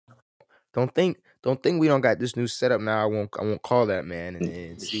Don't think we don't got this new setup now. I won't call that man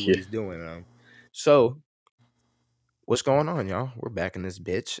and see what Yeah. he's doing. So what's going on, y'all? We're back in this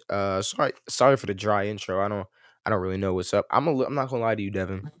bitch. Sorry for the dry intro. I don't really know what's up. I'm not gonna lie to you,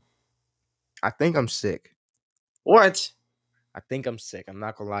 Devin. I think I'm sick. What? I think I'm sick. I'm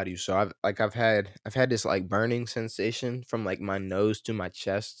not gonna lie to you. So I've had this like burning sensation from like my nose to my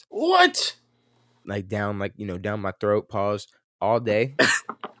chest, What? like down down my throat, pause all day.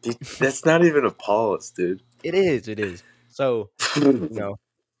 Dude, that's not even a pause, dude. It is. So, you know,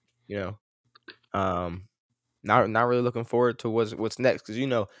 you know, um not really looking forward to what's next because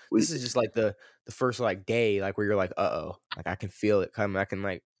We- this is just like the first like day like where you're like uh-oh, like I can feel it coming. I can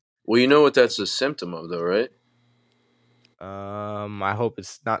like well, you know what that's a symptom of, though, right? I hope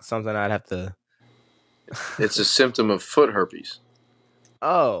it's not something I'd have to It's a symptom of foot herpes.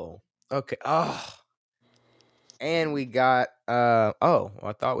 oh, okay. Oh, and we got I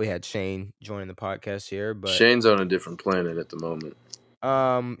thought we had Shane joining the podcast here, but Shane's on a different planet at the moment.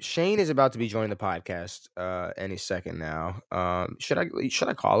 Shane is about to be joining the podcast any second now. Should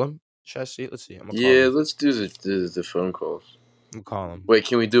I call him? Should I see? Let's see. I'm gonna call Yeah, him. let's do the phone calls. I'm gonna call him. Wait,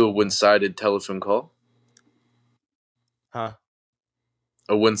 can we do a one-sided telephone call? Huh?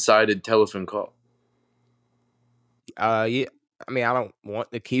 A one-sided telephone call. Yeah. I mean, I don't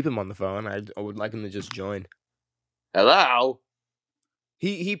want to keep him on the phone. I would like him to just join. Hello?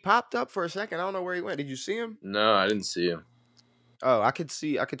 He popped up for a second. I don't know where he went. Did you see him? No, I didn't see him. Oh, I could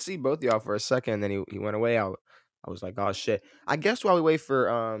see both y'all for a second, and then he went away. I was like, oh shit. I guess while we wait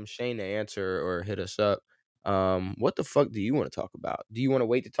for Shane to answer or hit us up, what the fuck do you want to talk about? Do you want to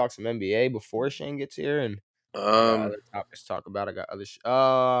wait to talk some NBA before Shane gets here? And I got other topics to talk about. I got other.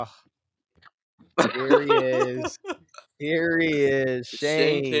 Here he is. Here he is,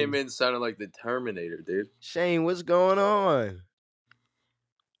 Shane came Shane. in sounding like the Terminator, dude. Shane, what's going on?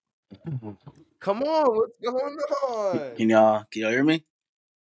 Come on, what's going on? Can y'all hear me?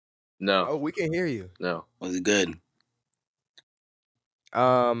 No, Oh, we can hear you. no. Was it good?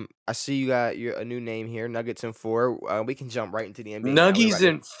 I see you got a new name here, Nuggets in 4. We can jump right into the NBA now. Nuggies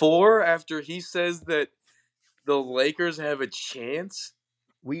in 4 after he says that the Lakers have a chance?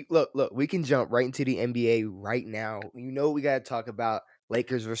 We look, we can jump right into the NBA right now. You know we gotta talk about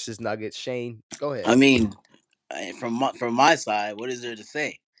Lakers versus Nuggets. Shane, go ahead. I mean, from my side, what is there to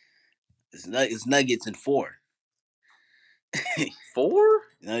say? It's Nuggets in 4. 4?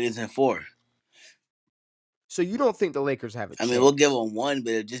 Nuggets in 4. So you don't think the Lakers have a I chance? mean, we'll give them one,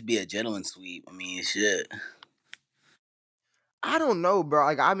 but it'll just be a gentleman sweep. I mean, shit. I don't know, bro.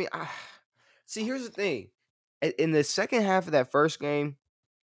 Like, I mean, see, here's the thing. In the second half of that first game,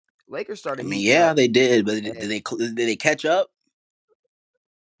 Lakers I started mean, heating yeah, up. they did, but And did they catch up?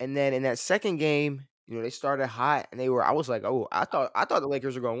 And then in that second game, they started hot and I was like, oh, I thought the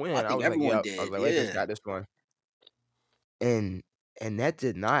Lakers were gonna win. I I think was like, everyone yep. I was did. like, Lakers Yeah, got this one. And that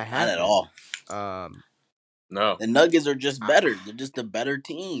did not not at happen. all. No. The Nuggets are just I- better. They're just a better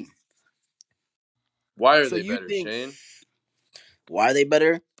team. Why are So they you better, think Shane? Why are they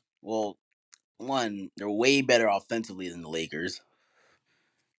better? Well, one, they're way better offensively than the Lakers.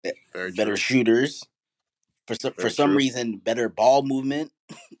 Very Better true. shooters. For Very some true. reason, better ball movement.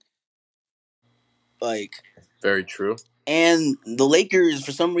 Like, Very true. and the Lakers,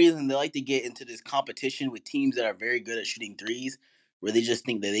 for some reason, they like to get into this competition with teams that are very good at shooting threes, where they just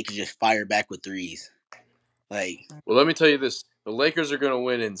think that they can just fire back with threes. Like, Well, let me tell you this. The Lakers are going to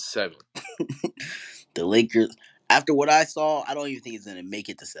win in 7. the Lakers, after what I saw, I don't even think it's going to make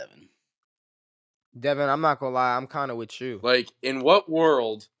it to 7. Devin, I'm not gonna lie, I'm kind of with you. Like, in what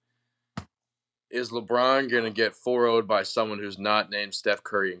world is LeBron going to get 4-0'd by someone who's not named Steph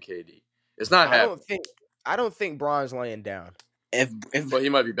Curry and KD? It's not happening. I don't think Bron's laying down. If Well, he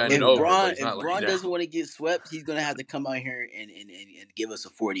might be I bending really over, don't. but he's If not laying Braun down. doesn't want to get swept, he's gonna have to come out here and give us a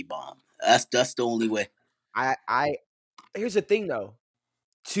 40 bomb. That's the only way. I here's the thing though.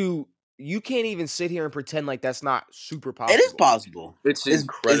 You can't even sit here and pretend like that's not super possible. It is possible. It's It's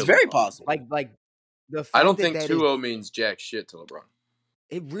incredibly very possible. possible. Like the fact I don't that think that 2-0 means jack shit to LeBron.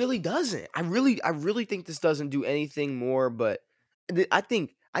 it really doesn't. I really think this doesn't do anything more. But I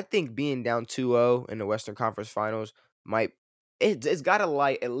think being down 2-0 in the Western Conference Finals might it's got to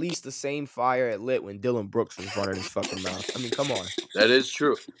light at least the same fire it lit when Dylan Brooks was running his fucking mouth. I mean, come on, That is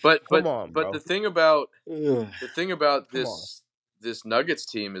true. But come on, but bro, the thing about come on. this Nuggets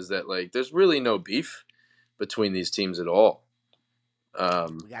team is that like there's really no beef between these teams at all. We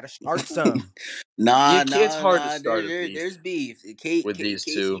got to start some. It's hard to start a There's beef beef. with these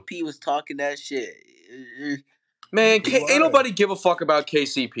two. KCP was talking that shit. Man, He ain't was. nobody give a fuck about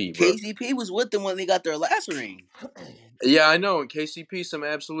KCP, bro. KCP was with them when they got their last ring. Yeah, I know. And KCP, some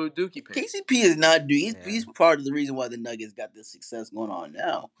absolute dookie pants. KCP is not due. Yeah. He's part of the reason why the Nuggets got this success going on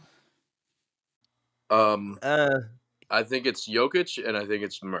now. I think it's Jokic and I think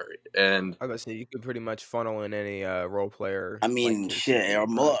it's Murray. And I was gonna say you could pretty much funnel in any role player I like mean, shit. KCP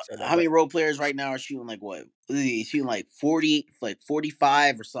and probably say that. How But many role players right now are shooting like what? Shooting like 40, like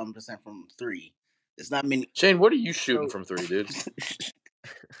 45 or something percent from three. It's not many. Shane, what are you shooting so from three, dude?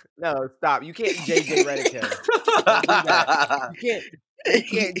 no, stop. You can't JJ Redick him. Don't do that. You can't. You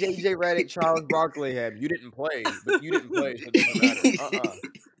can't JJ Redick Charles Barkley him. You didn't play, but you didn't play, so it doesn't matter.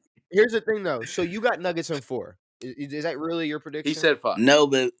 Here's the thing though. So you got Nuggets in 4. Is that really your He prediction? said 5. No,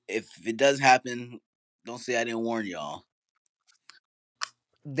 but if it does happen, don't say I didn't warn y'all.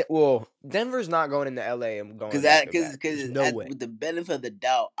 Well, Denver's not going into LA and going Because back to back. There's no way. with the benefit of the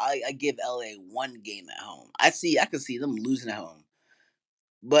doubt, I give LA one game at home. I can see them losing at home.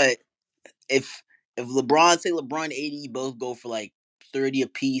 But if LeBron AD both go for like 30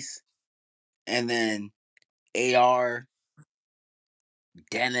 apiece, and then AR,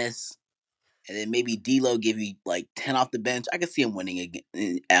 Dennis, and then maybe D'Lo give you like 10 off the bench, I can see him winning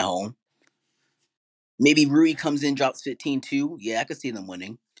again at home. Maybe Rui comes in, drops 15 too. Yeah, I could see them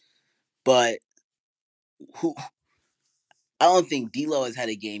winning. But who? I don't think D'Lo has had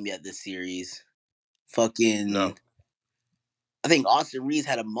a game yet this series. Fucking, No. I think Austin Reeves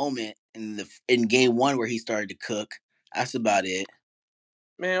had a moment in game 1 where he started to cook. That's about it.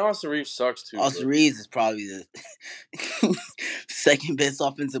 Man, Austin Reeves sucks too. Austin Reeves is probably the second best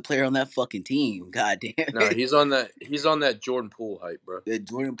offensive player on that fucking team. God damn. No, he's on that Jordan Poole hype, bro. The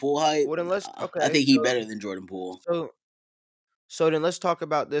Jordan Poole hype. Well, then I think he's better than Jordan Poole. So then let's talk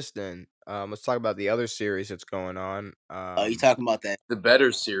about this then. Let's talk about the other series that's going on. You talking about that? The better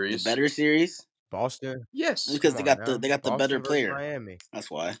The series. better series? Boston? Yes. Because they got the better Boston versus player. Miami. That's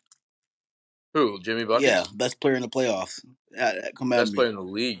why. Who? Jimmy Buckets? Yeah, best player in the playoffs. Come at Best me. player in the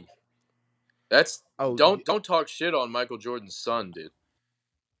league. That's Oh, don't talk shit on Michael Jordan's son, dude.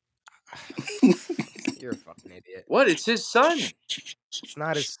 You're a fucking idiot. What? It's his son. It's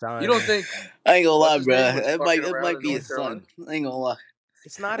not his son. You don't think I ain't gonna lie, what's his bro. name was It fucking might around in be North his Carolina? son. I ain't gonna lie.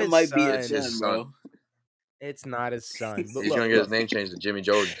 It's not It his might be son. his It's his son, son. bro. It's not his son. But He's gonna get his look. name changed to Jimmy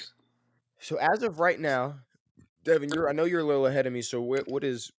Jordan's. So as of right now, Devin, I know you're a little ahead of me. So what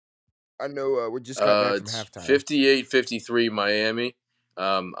is? I know we just got back from It's halftime. 58-53 Miami.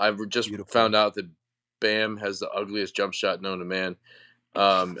 I just Beautiful. found out that Bam has the ugliest jump shot known to man.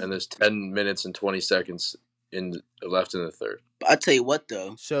 And there's 10 minutes and 20 seconds left in the third. I tell you what,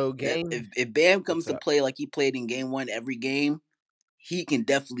 though. So if Bam comes to up? play like he played in game 1 every game, he can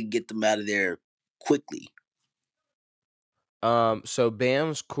definitely get them out of there quickly. So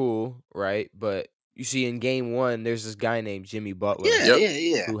Bam's cool, right? But you see, in game 1, there's this guy named Jimmy Butler.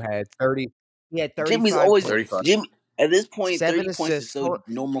 Yeah. Who had 30? He had 35 Jimmy's always points. 35. Jimmy. At this point, 7 30 points is assists. so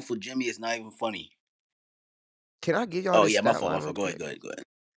normal for Jimmy. It's not even funny. Can I give y'all Oh this yeah, my stat line real fault. Go quick? ahead.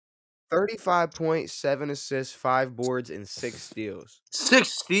 35 points, 7 assists, 5 boards, and 6 steals. 6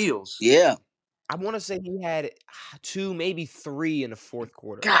 steals. Yeah. I want to say he had 2, maybe 3 in the fourth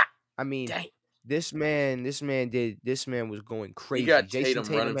quarter. God, I mean, dang. this man was going crazy. He got Jason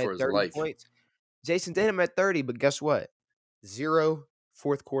Tatum running had for his 30 life. points. Jason Tatum had 30, but guess what? 0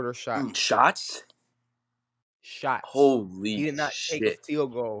 fourth quarter shots. Shots? Holy He did not take a shit.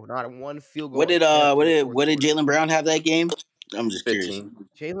 field goal. Not one field goal. What did Jalen Brown have that game? I'm just 15.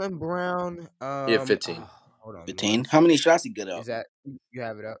 curious. Jalen Brown? He had 15. Hold on. 15. How many shots he get up? Is that you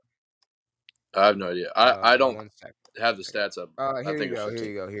have it up? I have no idea. I don't 1 second. have the stats up.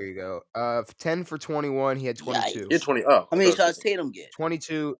 Here you go. 10 for 21. He had 22. He had 20. Oh. How many shots Tatum get?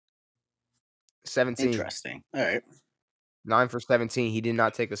 22. 17. Interesting. All right. 9 for 17. He did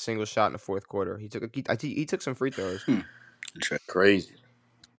not take a single shot in the fourth quarter. He took some free throws. Crazy.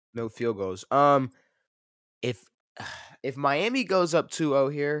 No field goals. If Miami goes up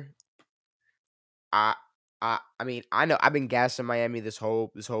 2-0 here, I mean, I know I've been gassing Miami this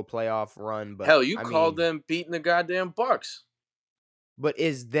whole playoff run, but Hell, you called them beating the goddamn Bucks. But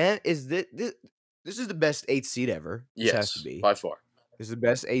is this is the best 8th seed ever? This has to be by far. This is the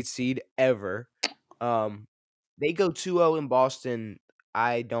best 8th seed ever. They go 2-0 in Boston.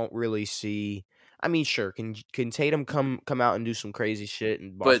 I don't really see. I mean, sure, can Tatum come out and do some crazy shit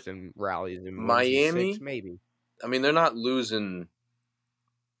and Boston rallies and wins in 6? Maybe. I mean, they're not losing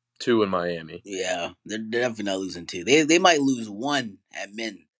 2 in Miami. Yeah, they're definitely not losing 2. They might lose 1 at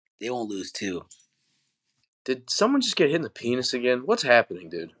min. They won't lose 2. Did someone just get hit in the penis again? What's happening,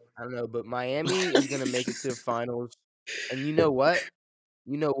 dude? I don't know, but Miami is gonna make it to the finals. And you know what?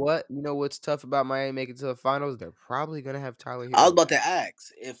 You know what? You know what's tough about Miami making it to the finals? They're probably gonna have Tyler I was Hero about to back.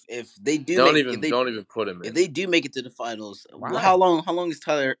 ask if they do Don't make even don't even put him if in. they do make it to the finals, Why? how long is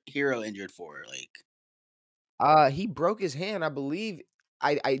Tyler Hero injured for? Like, He broke his hand, I believe.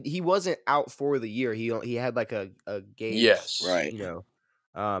 He wasn't out for the year. He had like a gauge, Yes. right? you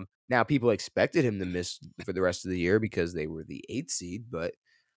know. Now people expected him to miss for the rest of the year because they were the 8th seed, but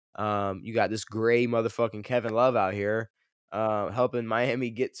you got this gray motherfucking Kevin Love out here, helping Miami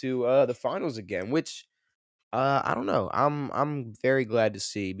get to the finals again, which I don't know. I'm very glad to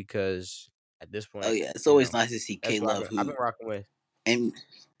see because at this Oh point, yeah, it's you always know, nice to see K that's what Love I've been who rocking with. and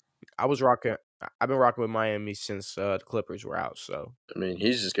I was rocking. I've been rocking with Miami since the Clippers were out. So, I mean,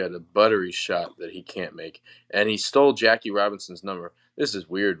 he's just got a buttery shot that he can't make, and he stole Jackie Robinson's number. This is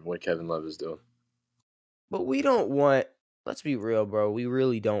weird what Kevin Love is doing. but we don't want. Let's be real, bro. We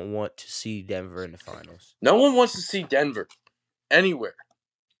really don't want to see Denver in the finals. No one wants to see Denver anywhere.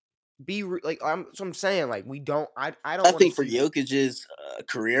 So I'm saying, like, we don't. I I don't want to think for see that. Jokic's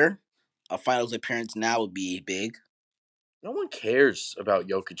career, a finals appearance now would be big. No one cares about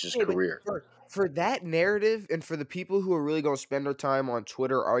Jokic's Yeah, but career for that narrative and for the people who are really going to spend their time on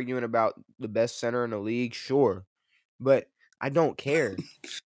Twitter arguing about the best center in the league, sure. But I don't care.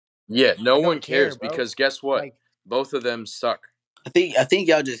 Yeah, no I one don't care, cares bro. because guess what? Like, Both of them suck. I think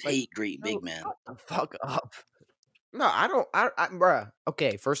y'all just like, hate great no, big men. shut the fuck up. No, I don't. Bruh.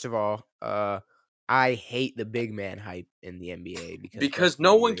 Okay, first of all, I hate the big man hype in the NBA because let's Because be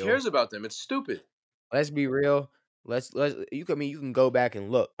no one real. cares about them. It's stupid. Let's be real. Let's you can go back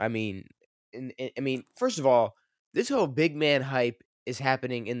and look. I mean, first of all, this whole big man hype is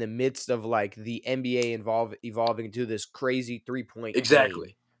happening in the midst of like the NBA evolving to this crazy 3-point game.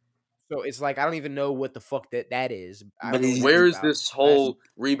 Exactly. So it's like I don't even know what the fuck that is. I don't But know what he's, that's Where is about. this Last whole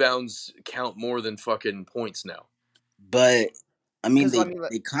rebounds count more than fucking points now? but I mean Because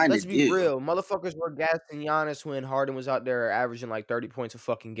they kind let's of be do. real, motherfuckers were gassing Giannis when Harden was out there averaging like 30 points a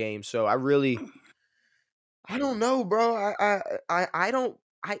fucking game. So I don't know, bro. I don't.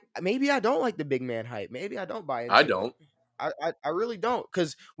 Maybe I don't like the big man hype. Maybe I don't buy I into it. don't. I really don't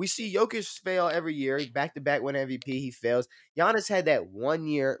because we see Jokic fail every year. Back to back win MVP, he fails. Giannis had that 1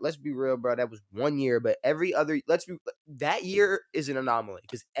 year. Let's be real, bro. That was 1 year, but every other that year is an anomaly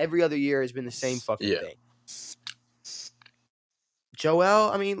because every other year has been the same fucking Yeah. thing. Joel,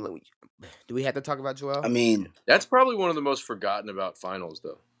 I mean, do we have to talk about I Joel? mean, That's probably one of the most forgotten about finals,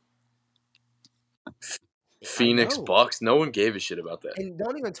 though. I Phoenix know, Bucks. No one gave a shit about that. and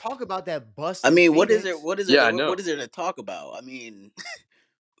don't even talk about that bust I in mean, Phoenix. Yeah, I know. what is there to talk about? I mean,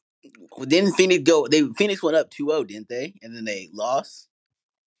 didn't Phoenix go? Phoenix went up 2-0, didn't they? And then they lost.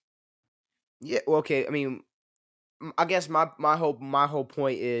 Yeah, well, okay. I mean, I guess my whole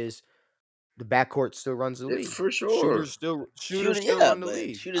point is the backcourt still runs the It, league. for sure. Shooters Shooter, still yeah, run the but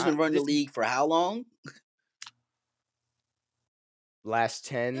league. Shooter's been running the This league for how long? last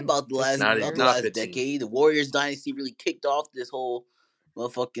 10, About 15 the Not years. last 15. decade. The Warriors dynasty really kicked off this whole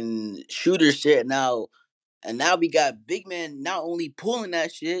motherfucking shooter shit now. And now we got big men not only pulling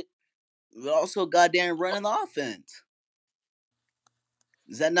that shit, but also goddamn running the offense.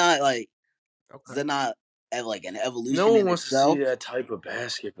 Is that not like is Okay. that not like an No evolution one in wants to see itself? that type of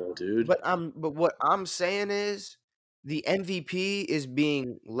basketball, dude. But what I'm saying is the MVP is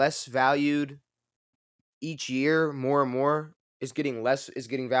being less valued each year more and more. Is getting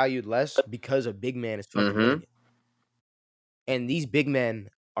valued less because a big man is fucking Mm-hmm. winning it. And these big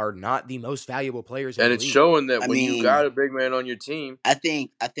men are not the most valuable players in And the it's league. showing that I when you mean, got a big man on your team, I you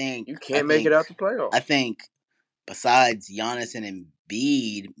can't make it think out the I playoffs. think besides Giannis and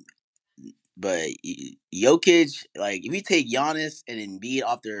Embiid, but Jokic, like if you take Giannis and Embiid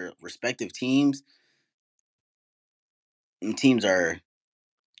off their respective teams, teams are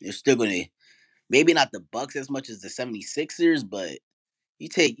they're still going to maybe not the Bucks as much as the 76ers, but you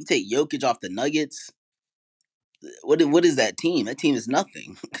take Jokic off the Nuggets. What is that team? That team is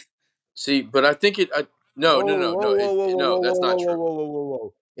nothing. See, but I think it. No, no, Whoa, no, whoa, no. whoa, whoa, whoa, No, whoa, that's whoa, not whoa, whoa, true. whoa, whoa, whoa,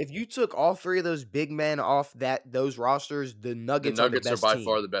 whoa. If you took all three of those big men off those rosters, the The Nuggets are the Nuggets are best by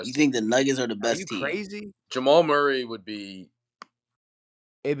far team. the You best think team. the Nuggets are the Are best you team? crazy? Jamal Murray would be.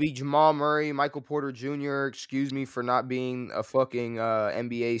 It'd be Jamal Murray, Michael Porter Jr. Excuse me for not being a fucking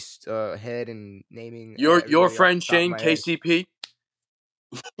NBA head and naming Your everybody off friend the top of Shane my head. KCP.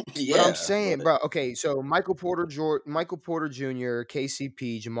 But I'm Yeah, saying, but bro. Okay, so Michael Porter Jr.,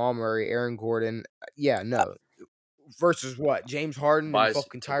 KCP, Jamal Murray, Aaron Gordon. Yeah, no. Versus what? James Harden and Tobias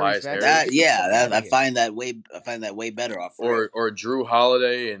fucking Tyrese Tobias Maxey. that Harris Get the yeah, fuck out that of here. I find that way better off rip. or Drew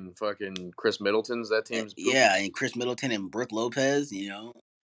Holiday and fucking Chris Middleton's. That team's poopy. Yeah, and Chris Middleton and Brooke Lopez,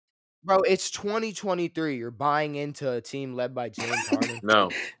 Bro, it's 2023. You're buying into a team led by James Harden. No,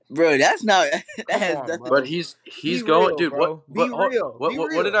 Bro, that's not. That Come has on, nothing but to. bro. he's Be going, real, dude. bro. Be real. Be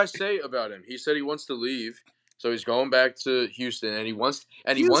What did real. I say about him? He said he wants to leave, so he's going back to Houston, and he wants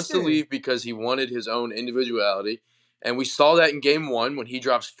to Houston. leave because he wanted his own individuality, and we saw that in Game 1 when he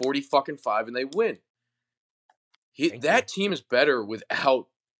drops 40 fucking 5 and they win. Thank you. That team is better without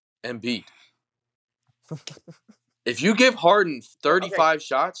Embiid. If you give Harden Okay. 35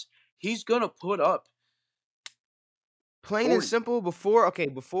 shots, he's gonna put up Plain and 40. simple. Before. Okay,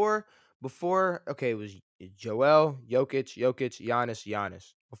 it was Joel, Jokic,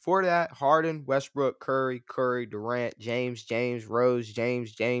 Giannis. Before that, Harden, Westbrook, Curry, Durant, James, Rose,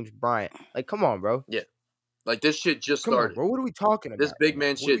 James, Bryant. Like, come on, bro. Yeah, like this shit just Come on, started. bro. What are we talking This about right big now?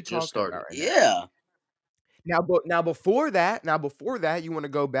 man What are we shit just talking started. about right now? Yeah. Now before that, you want to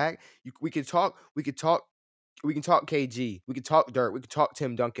go back? We could talk. We can talk KG. We could talk Dirt. We could talk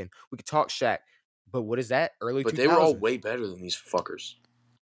Tim Duncan. We could talk Shaq. But what is that? Early But two they were all thousands. way better than these fuckers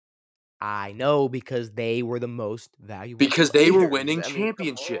I know because they were the most valuable because they were players. winning I mean, come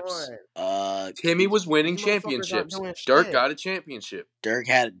championships. on. Timmy was winning These motherfuckers aren't championships. doing Dirk shit. got a championship, Dirk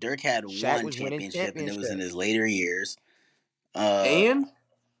had Shaq one was winning championship, and it was in championships. his later years. Uh, and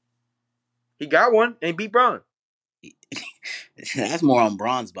he got one and beat Bron. that's more on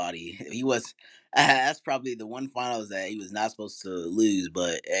Braun's body. He was. That's probably the one finals that he was not supposed to lose.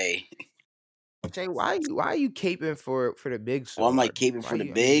 But hey, Jay, why are you caping for the big well, so I'm like hard? caping Why for the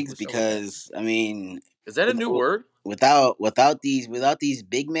you? I mean, bigs what's up with that? because I mean, Is that a with, new word? without these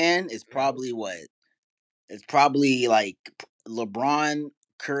big men, it's probably what it's probably like LeBron,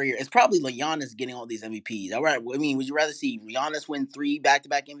 Curry. It's probably like Giannis getting all these MVPs. I mean, would you rather see Giannis win 3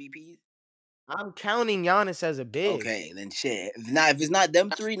 back-to-back MVPs? I'm counting Giannis as a big. Okay, then shit. If it's not them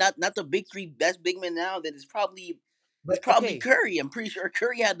three, not the big three best big men now, then it's But probably okay, Curry. I'm pretty sure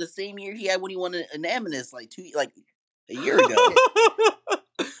Curry had the same year he had when he won an Anaminas like a year ago.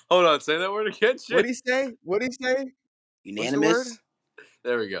 Hold on, say that word again. what Shit. do you say? What do you say? What's the word? Unanimous?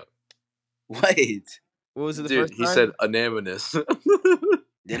 There we go. What? What was it the Dude, first he said time? anonymous.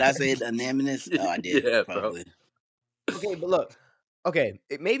 Did I say Anaminas? Oh, I did Yeah, bro. probably. Okay, but look. Okay,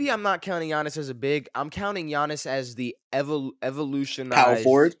 maybe I'm not counting Giannis as a big. I'm counting Giannis as the Power evolutionized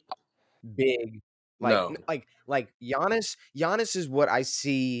forward. big. Like No. like Giannis. Giannis is what I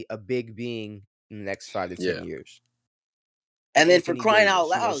see a big being in the next 5 to 10 Yeah. years. And then for Anthony crying out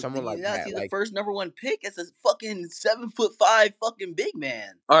Davis, loud, did someone you like not that. see the Like, first #1 pick? It's a fucking 7'5" fucking big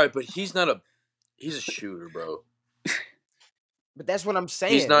man. All right, but he's a shooter, bro. but that's what I'm He's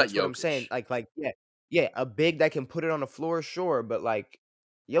saying. not That's what I'm saying. Jokic. Yeah, a big that can put it on the floor, sure. But like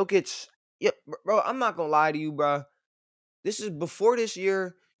Jokic, yeah, bro. I'm not gonna lie to you, bro. This is before this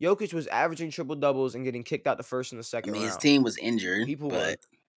year. Jokic was averaging triple doubles and getting kicked out the first and the I second mean, his round. team was injured, People but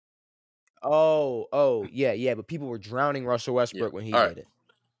were, yeah, but people were drowning Russell Yeah. Westbrook when he All right. did it.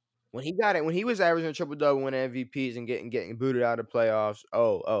 When he was averaging a triple double, winning MVPs and getting booted out of the playoffs.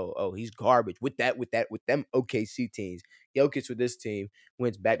 He's garbage with them OKC teams. Jokic with this team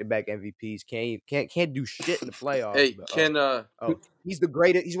wins back to back MVPs. Can't do shit in the playoffs. Hey, But can he's the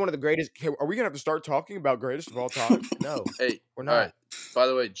greatest. He's one of the greatest. Okay, are we gonna have to start talking about greatest of all time? No, hey, we're all not. right. By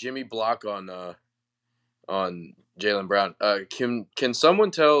the way, Jimmy Block on Jalen Brown. Can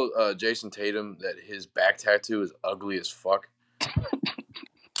someone tell Jason Tatum that his back tattoo is ugly as fuck?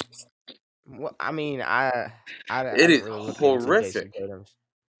 Well, I mean, I It haven't is really looked into Jason horrific. Tatum's.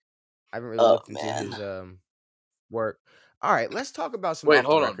 I haven't really oh looked into man, his work. All right, let's talk about some Wait, off the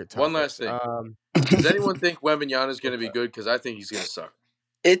hold on. record One last topics. thing. Does anyone think Wembanyama is going to What's be up? good? Because I think he's going to suck.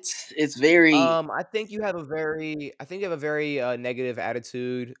 it's very. I think you have a very negative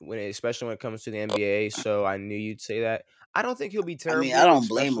attitude especially when it comes to the NBA. So I knew you'd say that. I don't think he'll be I mean, I terrible, don't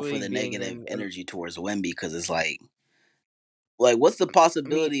blame him for especially the being negative in. energy towards Wemby because it's like what's the I mean,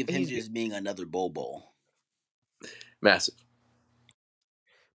 possibility of him just being another Bobo? Massive.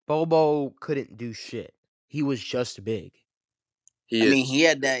 Bobo couldn't do shit. He was just big. I He mean, is. he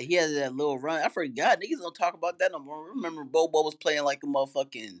had that little run. I forgot niggas don't talk about that no more. Remember, Bobo was playing like a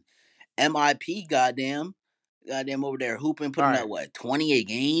motherfucking MIP. Goddamn over there hooping, All putting up right, what 20 a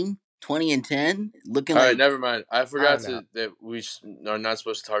game, 20 and 10, looking All right, like never mind. I I forgot don't know. that we are not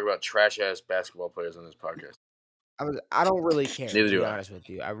supposed to talk about trash ass basketball players on this podcast. I don't really care, Neither to do be I. honest with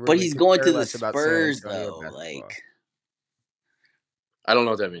you. I but really he's could going care to the less about San Spurs Antonio though, basketball. I don't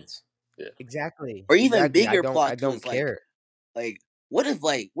know what that means. Yeah. Exactly. or even Exactly. bigger I plot don't twist, care. like what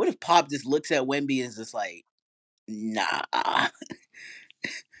if Pop just looks at Wemby and is just like, nah,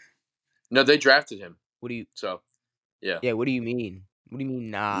 No, they drafted him. What do you So, yeah. Yeah, what do you mean? What do you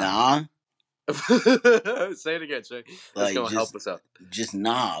mean nah? nah. Say it again, Shay. That's Like gonna help us out. just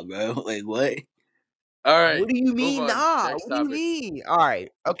nah, bro. Like what? All right, What do you move mean, on. nah? Next What do you topic. mean?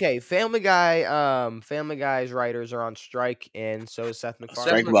 Alright, okay, Family Guy's writers are on strike, and so is Seth Seth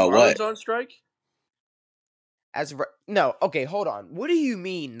Strike MacFarlane. about what? MacFarlane's on strike. No, okay, hold on. What do you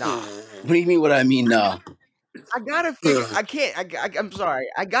mean, nah? What do you mean? What I mean? Nah. I gotta figure. I can't. I'm sorry.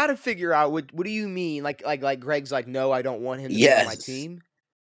 I gotta figure out what do you mean? Like Greg's like, no, I don't want him to be on my Yes. team.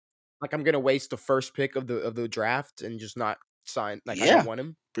 Like I'm gonna waste the first pick of the draft and just not sign. Like I don't Yeah. want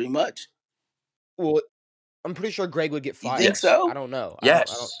him. Pretty much. Well, I'm pretty sure Greg would get You think fired. Yes, I so? don't know. I don't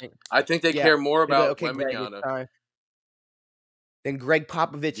yes. think. I think they Yeah, care more they'd be like, about okay, Greg, it's Wembanyama. time. Then Greg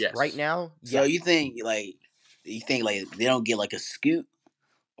Popovich right Yes. now. So Yeah, you think like they don't get like a scoot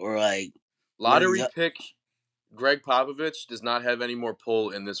or like one of these? Lottery pick Greg Popovich does not have any more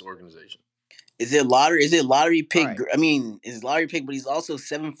pull in this organization. Is it lottery? Is it lottery all pick? right. I mean, is lottery pick, but he's also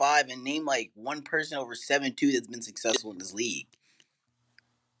 7'5" and name like one person over 7'2" that's been successful in this league.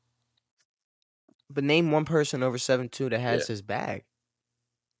 But name one person over 7'2" that Yeah. has his bag.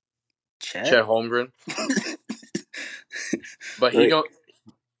 Chet. Chet Holmgren. But Right.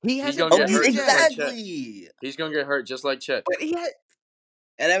 He he hasn't gonna get played hurt just yet. like Chet. Exactly. He's gonna get hurt just like Chet. But he had.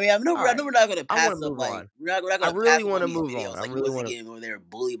 And I mean, All I know right. we're not going to I want pass to up move like on. we're not I going to really pass up want on to these move on. videos. I Like he really wasn't want to. getting over there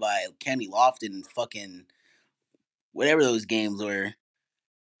bullied by Kenny Lofton and fucking whatever those games were.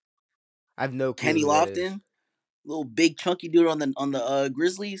 I have no clue Kenny who that is. Lofton, little big chunky dude on the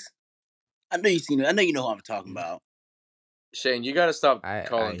Grizzlies. I know you seen it. I know you know who I'm talking Mm, about. Shane, you gotta stop I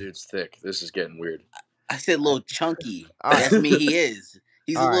calling I dudes thick. This is getting weird. I said I. little chunky. All right. That's me. He is.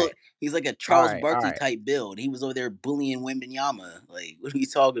 He's a All little. right. He's like a All Charles right. All Barkley right. type build. He was over there bullying Wembanyama. Like, what are we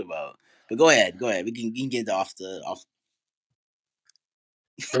talking about? But go ahead. Go ahead. We can get off the off.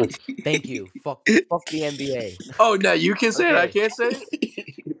 Thank you. Fuck the NBA. Oh, now you can say it. I Okay. can't say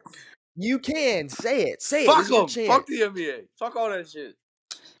it. You can say it. Say it. This Fuck is your them. Fuck the chance. NBA. Fuck all that shit.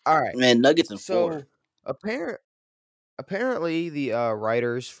 All right. Man, Nuggets and four. So apparently the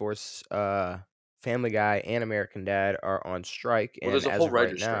writers for Family Guy and American Dad are on strike, Well, and there's a as whole of right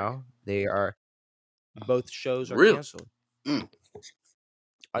writer's strike. now, they are both shows are Really? canceled Mm.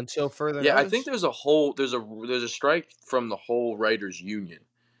 until further Yeah, I think notice. there's a strike from the whole writers union.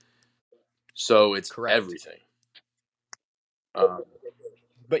 So it's Correct. everything. Uh,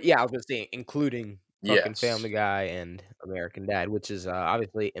 But yeah, I was gonna say including fucking yes. Family Guy and American Dad, which is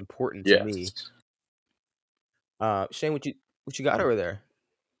obviously important to me. Yes. Shane, what you got over there?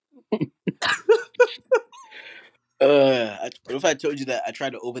 What if I told you that I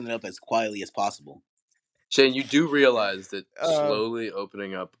tried to open it up as quietly as possible? Shane, you do realize that Uh, slowly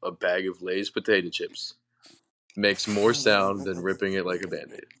opening up a bag of Lay's potato chips makes more sound than ripping it like a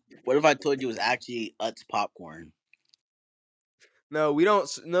band-aid. What if I told you it was actually Utz popcorn? no, we don't.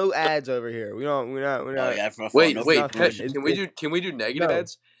 No ads over here. We don't. We're Oh not. yeah, I thought Wait, no It's wait, nothing. Pet, promotion. can we do negative No.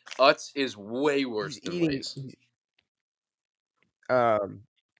 ads? Utz is way worse He's than eating. Lay's. Um,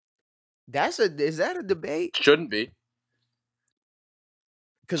 is that a debate? Shouldn't be.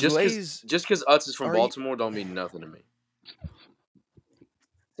 Because Just cause Lay's just cause Utz is from are you? Baltimore don't mean nothing to me.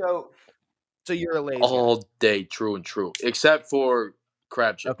 So so you're a Lay's guy. All day, true and true. Except for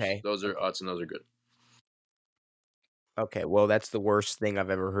crab chips. Okay. Those are Okay. Utz and those are good. Okay. Well, that's the worst thing I've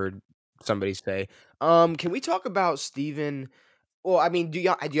ever heard somebody say. Can we talk about Steven? Well, I mean, do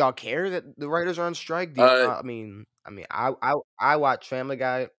y'all care that the writers are on strike? Do y'all Uh, not? I watch Family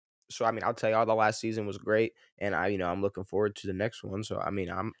Guy, so I mean, I'll tell y'all the last season was great, and I'm looking forward to the next one. So I mean,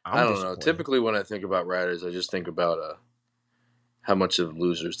 I I'm don't know. disappointed. Typically, when I think about writers, I just think about how much of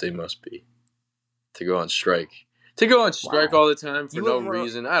losers they must be to go on strike. To go on strike Why? all the time for You no wouldn't want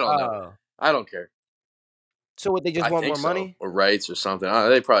reason. I to. don't know. I don't care. So what? They just I want think more so, money? or rights or something.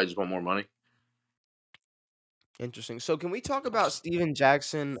 They probably just want more money. Interesting. So can we talk about Steven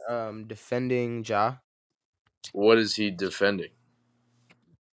Jackson defending Ja? What is he defending?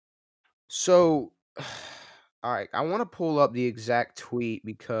 So, all right, I want to pull up the exact tweet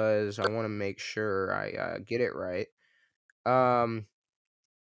because I want to make sure I get it right. Um,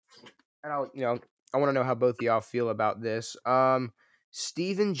 and I want to know how both of y'all feel about this.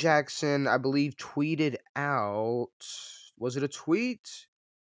 Steven Jackson, I believe, tweeted out. Was it a tweet?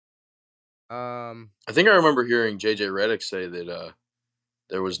 Um, I think I remember hearing JJ Redick say that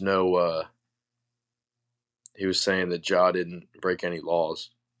there was no. He was saying that Ja didn't break any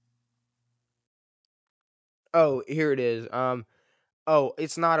laws. oh, here it is. Oh,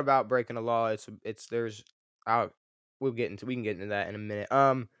 it's not about breaking the law. It's there's. I'll we can get into that in a minute.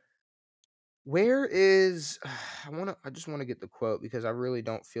 Where is I just want to get the quote because I really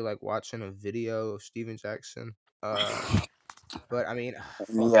don't feel like watching a video of Steven Jackson. But I mean, fuck,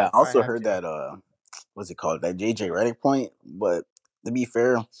 Yeah, we'll I probably also have heard to. that what's it called? That JJ Redick point. But to be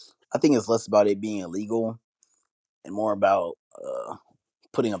fair, I think it's less about it being illegal and more about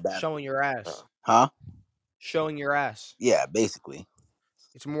putting a bad Showing your ass. huh? Showing your ass. Yeah, basically.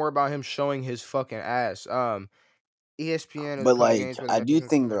 It's more about him showing his fucking ass. ESPN is a But couple like games where the I Memphis. do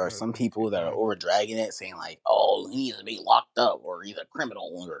think there are some people that are over dragging it, saying like, "Oh, he needs to be locked up or he's a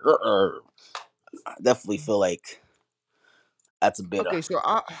criminal." Or I definitely feel like that's a bit Okay, so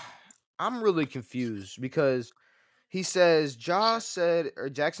I'm really confused because he says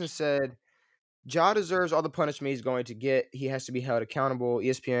Jackson said Ja deserves all the punishment he's going to get. He has to be held accountable.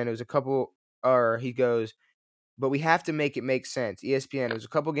 ESPN, it was a couple, or he goes, but we have to make it make sense. ESPN, it was a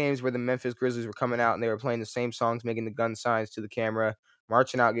couple games where the Memphis Grizzlies were coming out and they were playing the same songs, making the gun signs to the camera,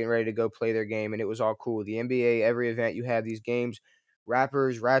 marching out, getting ready to go play their game, and it was all cool. The NBA, every event you have these games,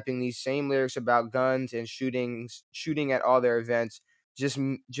 rappers rapping these same lyrics about guns and shooting at all their events.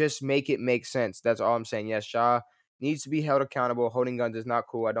 Just make it make sense. That's all I'm saying. Yes, Shaw needs to be held accountable. Holding guns is not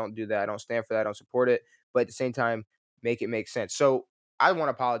cool. I don't do that. I don't stand for that. I don't support it. But at the same time, make it make sense. So I want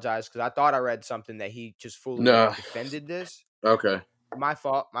to apologize because I thought I read something that he just fully Nah. defended this. Okay. My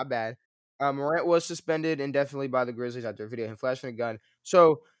fault. My bad. Morant was suspended indefinitely by the Grizzlies after a video of him flashing a gun.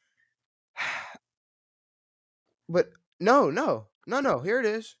 So, but no. Here it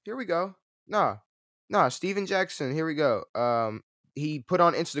is. Here we go. Nah, nah. Steven Jackson. Here we go. He put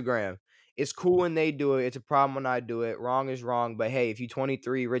on Instagram. It's cool when they do it. It's a problem when I do it. Wrong is wrong. But hey, if you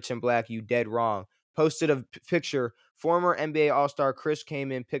 23, rich and black, you dead wrong. Posted a picture. Former NBA All-Star Chris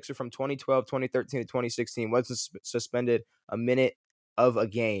came in. Picture from 2012, 2013 to 2016. Wasn't suspended a minute of a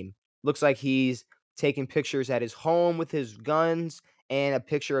game. Looks like he's taking pictures at his home with his guns and a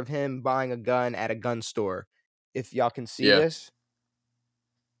picture of him buying a gun at a gun store. If y'all can see Yeah. this.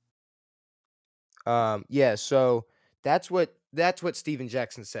 Yeah, so that's what Steven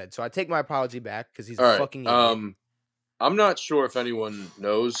Jackson said. So I take my apology back because he's a All right. fucking idiot. I'm not sure if anyone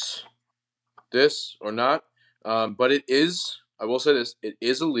knows this or not, but it is. I will say this: it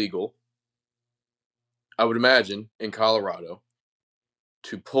is illegal. I would imagine in Colorado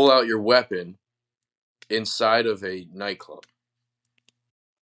to pull out your weapon inside of a nightclub.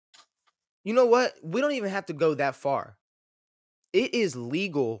 You know what? We don't even have to go that far. It is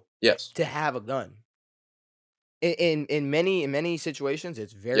legal Yes. to have a gun. In many situations,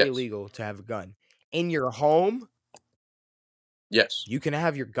 it's very Yes. legal to have a gun. In your home, Yes. you can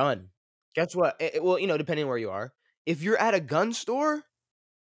have your gun. Guess what? Well, depending where you are. If you're at a gun store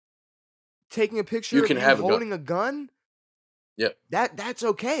taking a You picture of can you have a gun. holding a gun, Yep. that's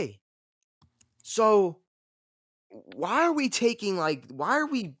okay. So why are we taking like why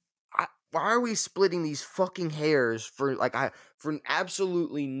are we splitting these fucking hairs for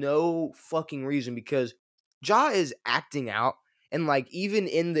absolutely no fucking reason? Because Ja is acting out, and like even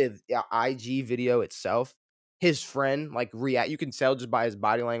in the IG video itself, his friend like react. You can tell just by his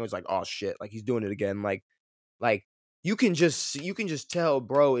body language, like oh shit, like he's doing it again. Like you can just tell,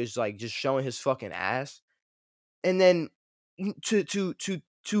 bro is like just showing his fucking ass, and then to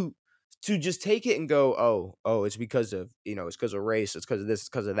just take it and go, oh, it's because of it's because of race, it's because of this, it's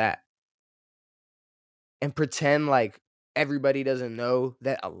because of that, and pretend like everybody doesn't know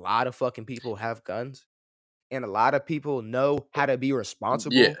that a lot of fucking people have guns and a lot of people know how to be Yeah.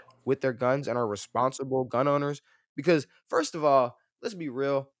 responsible with their guns and are responsible gun owners. Because first of all, let's be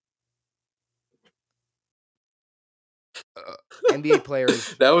real, uh, NBA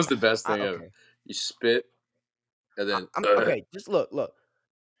players. That was the best thing ever. Okay, You spit and I, then I'm okay. Just look.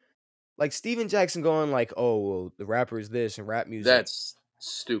 Like Steven Jackson going like, "Oh, well, the rapper is this and rap music." that's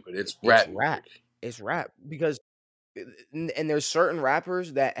stupid. It's It's rap rap. music. It's rap because and there's certain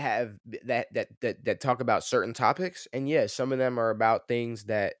rappers that have that talk about certain topics, and yes, some of them are about things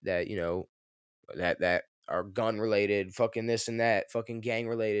that are gun related, fucking this and that, fucking gang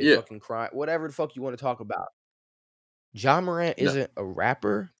related, Yeah. fucking crime, whatever the fuck you want to talk about. John Morant No. isn't a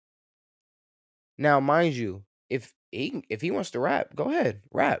rapper. Now, mind you, if he wants to rap, go ahead,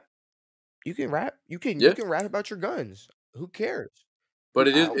 rap. You can rap. You Yeah. can rap about your guns. Who cares? But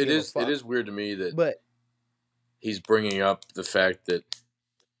it I is don't it give a is it fuck. is weird to me that But he's bringing up the fact that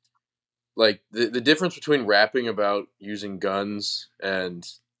like the difference between rapping about using guns and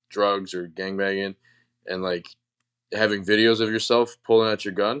drugs or gangbanging and like having videos of yourself pulling out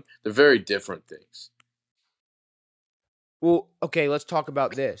your gun, they're very different things. well, okay, let's talk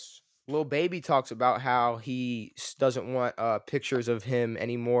about this. Lil Baby talks about how he doesn't want pictures of him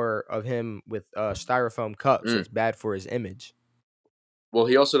anymore of him with styrofoam cups. Mm. It's bad for his image. Well,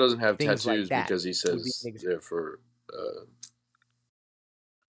 he also doesn't have Things like tattoos that because he would be says they're for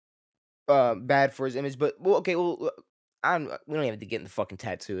bad for his image. But well, okay, well, we don't even have to get into fucking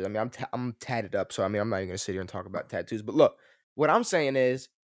tattoos. I mean, I'm tatted up, so I mean, I'm not even gonna sit here and talk about tattoos. But look, what I'm saying is,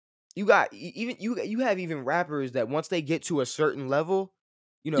 you got even you have even rappers that once they get to a certain level,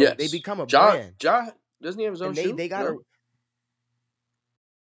 they Yes. become a Ja brand, Ja doesn't he have his own and they shoe? gotta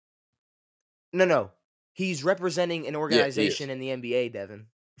No. no. He's representing an Yeah, he organization is. in the NBA, Devin.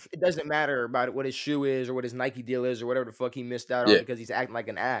 It doesn't matter about what his shoe is or what his Nike deal is or whatever the fuck he missed out on Yeah. because he's acting like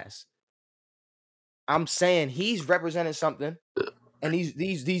an ass. I'm saying he's representing something. And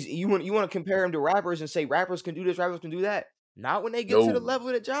these you want to compare him to rappers and say rappers can do this, rappers can do that. Not when they get to the No. level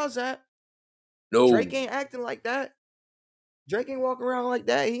that Ja's at. Drake No. ain't acting like that. Drake ain't walking around like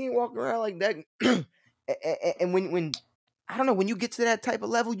that. He ain't walking around like that. And when I don't know, when you get to that type of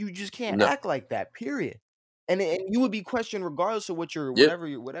level, you just can't No. act like that. Period. And you would be questioned regardless of what your Yeah.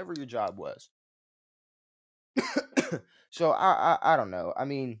 whatever your job was. So I don't know. I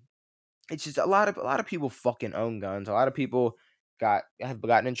mean, it's just a lot of people fucking own guns. A lot of people have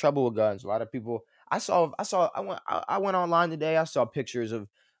gotten in trouble with guns. A lot of people I went online today. I saw pictures of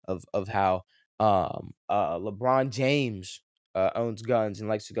how LeBron James owns guns and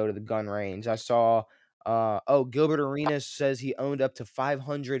likes to go to the gun range. I saw Gilbert Arenas says he owned up to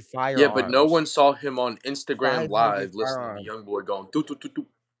 500 Yeah, but no firearms. one saw him on Instagram 500 Live listening to firearms. YoungBoy going doo doo doo doo.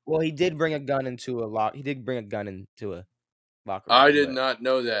 Well, he did bring a gun into a locker I room, did but not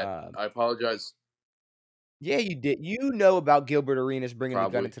know that. um I apologize. yeah, you did. You know about Gilbert Arenas bringing the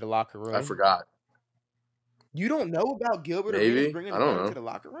gun Probably. into the locker I room. forgot. You don't know about Gilbert Arenas Maybe. bringing I the don't gun into know. the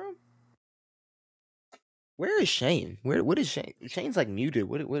locker room? Where is Shane? What is Shane? Shane's like muted.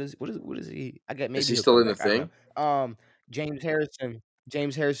 What is he? I get Is maybe he he'll still come in the back. I don't thing? know. James Harrison.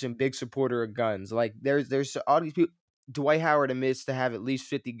 James Harrison, big supporter of guns. Like there's all these people. Dwight Howard admits to have at least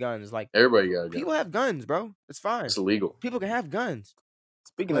 50 guns. Like Everybody got a gun. people have guns, bro. It's fine. It's illegal. People can have guns,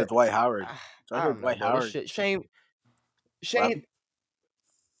 Speaking of but Dwight Howard, so I I heard don't know, Dwight bro. This Howard. shit, Shane. What happened?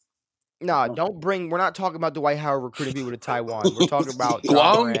 Shane, nah, Oh. don't bring. We're not talking about Dwight Howard recruiting people to Taiwan. We're talking about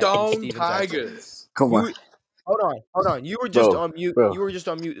John Morant and Guangdong Steven Jackson. Tigers. Come on, You hold on. You were just bro, on mute. bro. You were just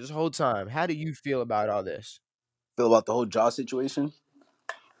on mute this whole time. How do you feel about all this? Feel about the whole jaw situation?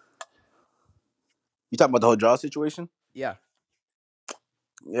 You talking about the whole jaw situation? Yeah.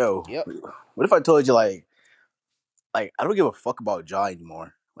 Yo, Yep. what if I told you like I don't give a fuck about jaw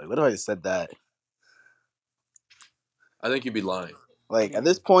anymore? Like, what if I just said that? I think you'd be lying. Like I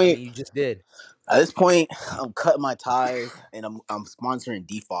mean, you just did. at this point, I'm cutting my ties and I'm sponsoring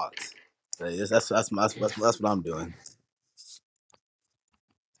defaults. Like, that's what I'm doing.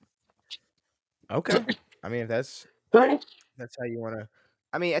 Okay. I mean, if that's how you want to.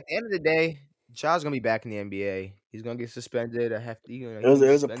 I mean, at the end of the day, Ja's gonna be back in the NBA. He's gonna get suspended a hefty. He's gonna There get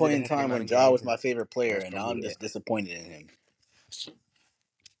was a suspended point a in hefty time amount when of Ja games, was and my favorite player, that's and gonna now I'm be just disappointed in him.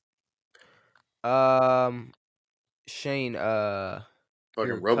 it. Shane, Fucking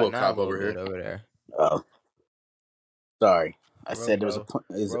you're cutting out a RoboCop little over bit here. over there. Oh, sorry. I said there was a Robo, point.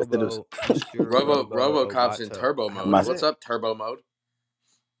 I said there was. Mr. Robo RoboCop's in Obato. turbo How mode. am, I, was What's it? up, turbo mode?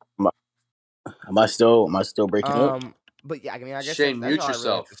 am I still breaking up? Um, but yeah, I mean, I guess that's Shane, that's mute all I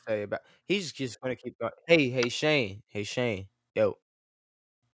really have to yourself. say about. He's just gonna keep going. Hey Shane, yo,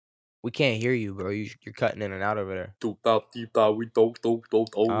 we can't hear you, bro. You're cutting in and out over there.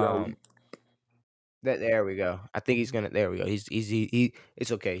 Um, there we go. I think he's gonna. There we go.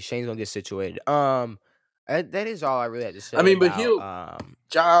 It's okay. Shane's gonna get situated. That is all I really had to I say mean, but about he'll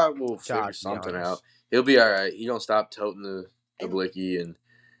Ja will Ja. figure To be something out. honest, He'll be all right. He gonna stop toting the and blicky and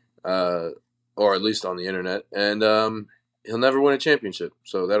or at least on the internet, and he'll never win a championship.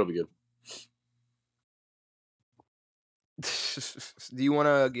 So that'll be good. do you want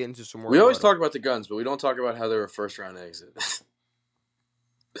to get into some more We always rebuttal? talk about the guns, but we don't talk about how they were a first round exit.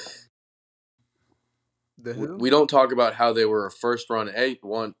 The we, who? we don't talk about how they were a first round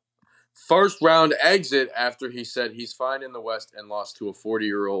exit after he said he's fine in the West and lost to a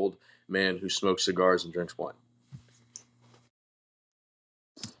 40-year-old man who smokes cigars and drinks wine.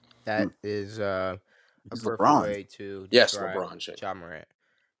 That is a It's perfect LeBron. way to Yes, describe LeBron Shane. Ja Morant.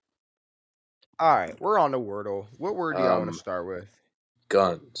 All right, we're on the Wordle. What word do y'all want to Um, start with?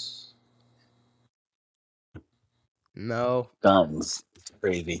 guns. No, Guns.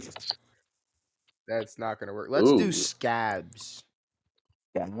 Crazy. that's not gonna work. Let's do Ooh, scabs.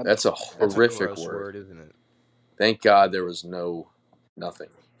 that's a That's a horrific gross word. word, isn't it? Thank God there was nothing.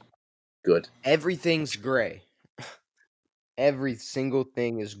 Good. Everything's gray. Every single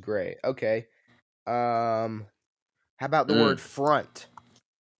thing is gray. Okay. How about the word Mm. front?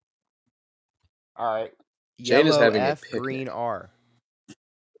 All right. Shane is Yellow having a F, green picnic. R.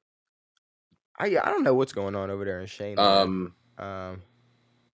 I don't know what's going on over there in Shane land. Um, Um.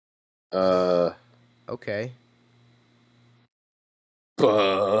 uh, Okay.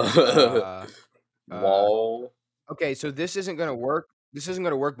 Uh, uh. Wall. Okay, so this isn't gonna work. This isn't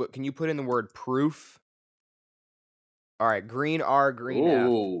gonna work. But can you put in the word proof? All right, green R, green F.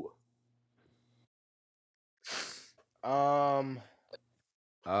 Ooh.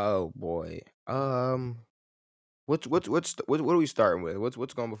 Oh boy. What are we starting with?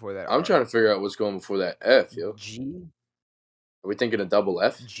 What's going before that I'm R? trying to figure out what's going before that F, yo. G Are we thinking a double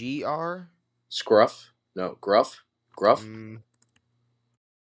F? G R. Scruff? No, gruff? Gruff?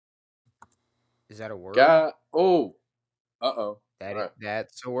 Is that a word? Got. Oh. Uh-oh. All right.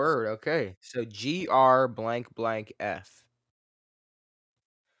 That's a word. Okay, so GR blank blank F.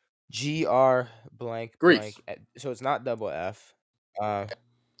 GR blank Grief. blank. So it's not double F.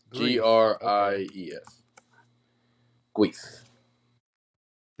 Grief. Okay, Grief. Grief.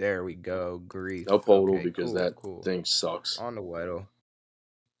 there we go. No Grief. podal Okay, because cool, that cool. thing sucks. On the Weddle.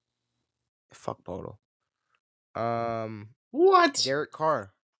 Fuck Podal. What? Derek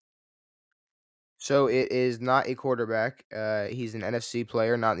Carr. So it is not a quarterback. He's an NFC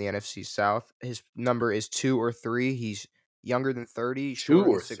player, not in the NFC South. His number is 2 or 3. He's younger than 30, 2 shorter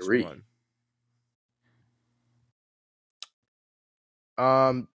than or 6'1". 3?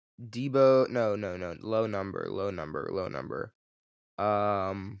 Debo, no, low number.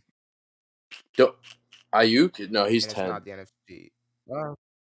 Um, Ayuk? No, he's and it's 10. not the NFC. Well,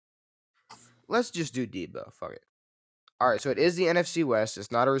 let's just do Debo. Fuck it. All right, so it is the NFC West.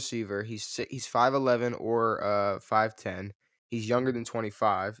 It's not a receiver. He's 5'11" or 5'10". He's younger than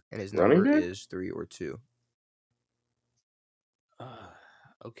 25, and his Running number back? is 3 or 2.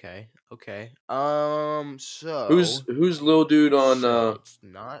 Okay. So Who's little dude on it's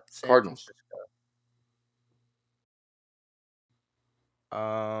not San Cardinals?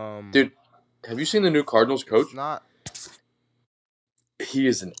 Francisco. Dude, have you seen the new Cardinals It's coach? not. He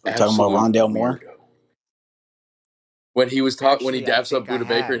is an We're talking about absolute Rondale Moore. weirdo. When he Actually, I daps up think I Buda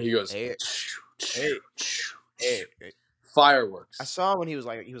Baker and have. he goes Hey, hey, hey. I fireworks. saw when he was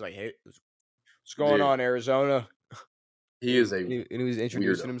like, "Hey, what's going Dude, on, Arizona?" he is a And he was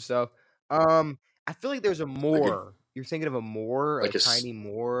introducing weirdo. himself. I feel like there's a Like a Moore. You're thinking of a Moore, a like a tiny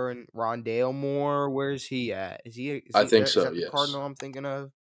Moore, and Rondale Moore. Where's he at? I think Is so, that the yes. Cardinal I'm thinking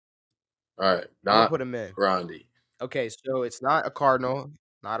of? All right, I'm gonna not put him in. Rondi. Okay, so it's not a Cardinal,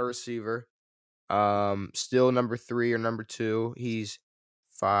 not a receiver. Still number 3 or number 2. He's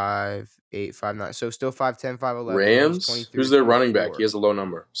 5'8", 5'9". So still 5'10", 5'11". He's Rams? 23 or Who's their running back? He 24. has a low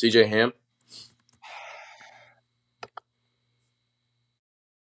number. CJ Ham?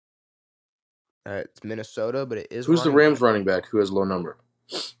 It's Minnesota, but it is Who's the running Rams back. running back who has a low number?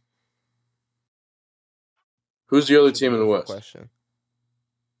 Who's the other That's a team in the beautiful West? question.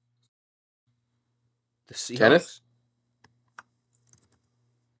 The Kenneth? Seahawks?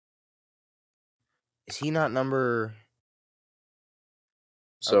 Is he not number?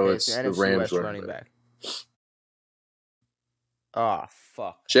 So Okay, it's an it's the NFC Rams West running running back. back. Ah,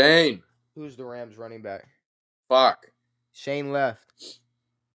 fuck. Shane. Who's the Rams running back? Fuck. Shane left.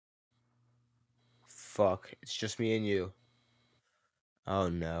 Fuck. It's just me and you. Oh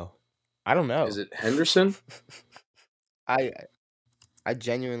no. I don't know. Is it Henderson? I I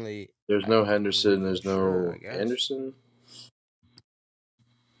genuinely There's I'm no not Henderson. even There's sure, I no guess. Anderson.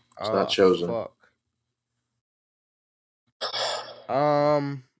 It's not Oh chosen. fuck.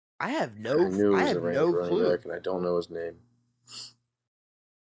 I have I knew it I was a have Rams no running clue. back, and I don't know his name.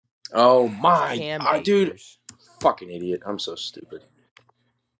 Oh It's my, Cam dude, Akers. fucking idiot! I'm so stupid.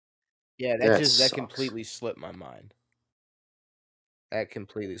 Yeah, That that sucks. completely slipped my mind. That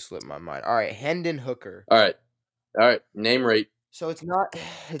completely slipped my mind. All right, Hendon Hooker. All right. Name rate. So it's not.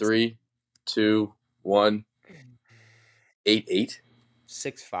 It's 3, 2, 1, 8, 8.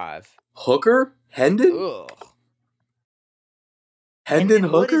 6'5". Hooker? Hendon? Ugh. Hendon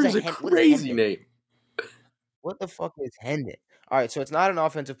Hendon. Hooker is a What is crazy Hendon? name. What the fuck is Hendon? All right, so it's not an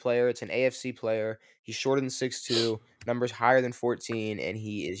offensive player. It's an AFC player. He's shorter than 6'2", numbers higher than 14, and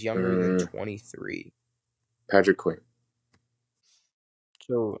he is younger than 23. Patrick Queen.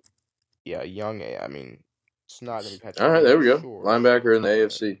 So yeah, young A. I mean, it's not gonna be All Patrick right, Queen there for we go. sure. So Linebacker in the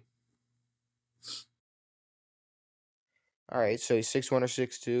it's not. AFC. All right, so he's 6'1" or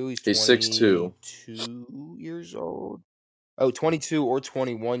 6'2". He's He's 6'2". 22 years old. Oh, 22 or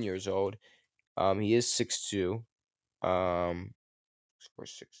 21 years old. He is 6'2". Or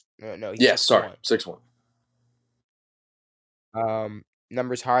six. No, he's Yeah, six sorry, one. 6'1".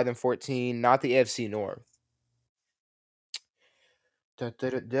 Numbers higher than 14. Not the AFC North.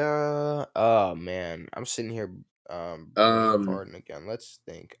 Oh man, I'm sitting here brain farting again. Let's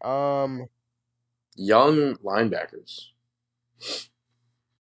think. Young linebackers.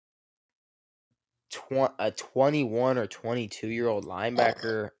 a 21 or 22-year-old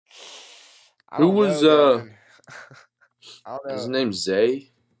linebacker. I Who don't was know, man. I don't his know, name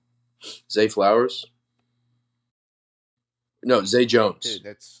Zay? Zay Flowers? No, Zay Jones. dude.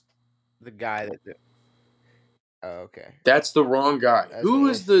 That's the guy that. Oh, okay. That's the wrong guy. That's Who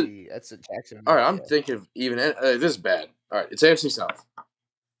is the? AFC. That's a All Jacksonville. right, I'm Yeah. thinking of even. This is bad. All right, it's AFC South.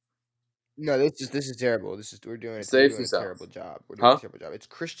 No, this is terrible. This is It's we're AFC doing a South. terrible job. We're doing a Huh? terrible job. It's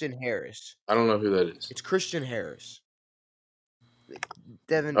Christian Harris. I don't know who that is. It's Christian Harris. All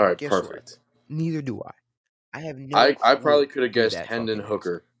Devin, right, guess what? perfect. Neither do I. I have no I clue probably could have who guessed that Hendon fucking is.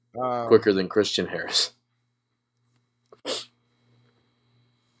 Hooker Um, quicker than Christian Harris.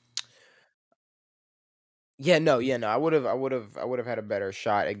 yeah, no. I would have had a better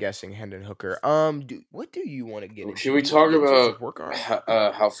shot at guessing Hendon Hooker. What do you want to get Can into? we Do you want to talk get into this about report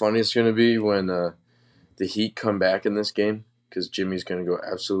card? how funny it's going to be when the Heat come back in this game? Because Jimmy's going to go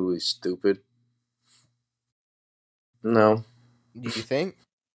absolutely stupid. No. Do you think?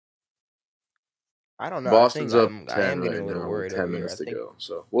 I don't know. Boston's up I 10 am getting a right little now with worried over 10 here. I minutes to think. go.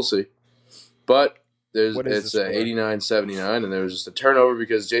 So we'll see. But What is the it's score? 89-79, and there was just a turnover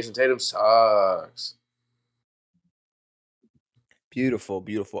because Jason Tatum sucks. Beautiful,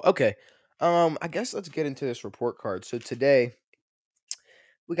 beautiful. Okay. I guess let's get into this report card. So today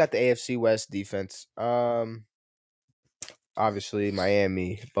we got the AFC West defense. Obviously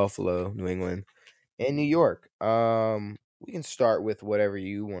Miami, Buffalo, New England, and New York. We can start with whatever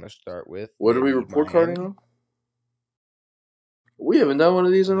you want to start with. What are we Maybe report carding Miami, on? We haven't done one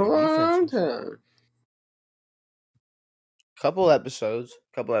of these in a their long defenses. time. Couple episodes.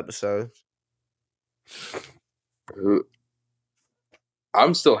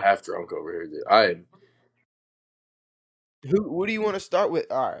 I'm still half drunk over here, dude. I am What do you want to start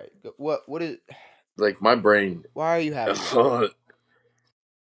with? All right. What is like my brain. why are you half drunk?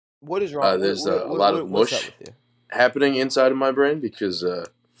 What is wrong? There's a lot of What's up mush with you? happening inside of my brain because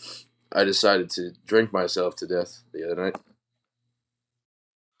I decided to drink myself to death the other night.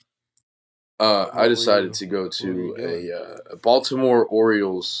 I decided to go What were you to doing? a Baltimore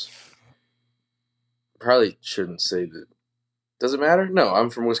Orioles. Probably shouldn't say that. Does it matter? No, I'm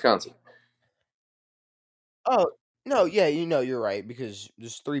from Wisconsin. Oh, no, yeah, you're right because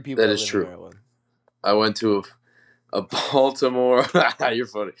there's three people That that is live in true. Maryland. I went to a Baltimore. You're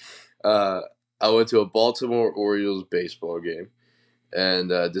funny. Uh, I went to a Baltimore Orioles baseball game and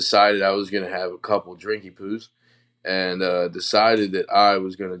decided I was going to have a couple drinky poos and decided that I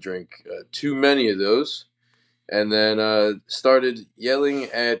was going to drink too many of those and then started yelling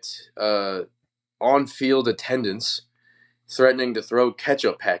at on field attendants, threatening to throw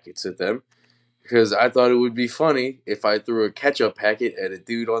ketchup packets at them because I thought it would be funny if I threw a ketchup packet at a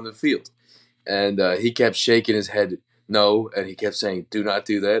dude on the field. And he kept shaking his head no, and he kept saying, "Do not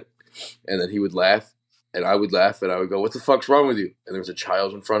do that." And then he would laugh, and I would laugh, and I would go, "What the fuck's wrong with you?" And there was a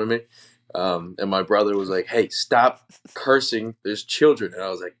child in front of me, and my brother was like, "Hey, stop cursing! There's children." And I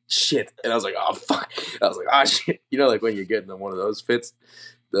was like, "Shit!" And I was like, "Oh fuck!" I was like, "Ah shit!" You know, like when you're getting one of those fits,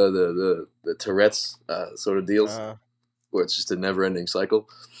 the Tourette's sort of deals, Uh, where it's just a never ending cycle.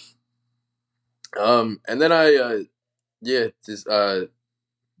 And then I yeah, just,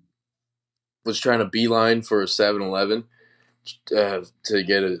 was trying to beeline for a 7-Eleven to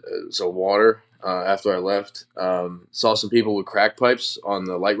get some water after I left. Saw some people with crack pipes on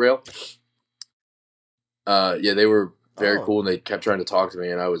the light rail. Yeah, they were very oh, cool, and they kept trying to talk to me,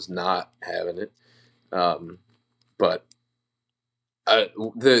 and I was not having it. But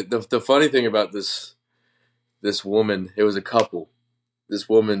the funny thing about this woman, it was a couple. This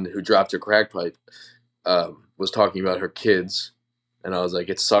woman who dropped her crack pipe was talking about her kids, and I was like,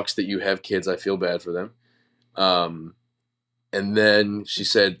 "It sucks that you have kids. I feel bad for them." Um, and then she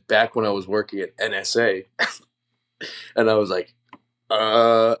said, "Back when I was working at NSA," and I was like,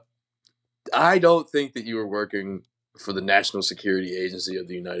 "Uh, I don't think that you were working for the National Security Agency of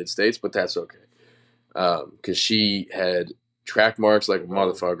the United States, but that's okay." Because she had track marks like a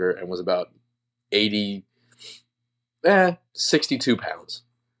whoa, motherfucker and was about 80, 62 pounds.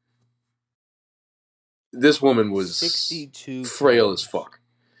 This woman was 62 frail as pounds. fuck.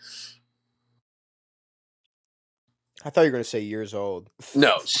 I thought you were gonna say years old.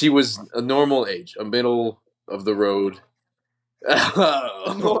 No, she was a normal age, a middle of the road.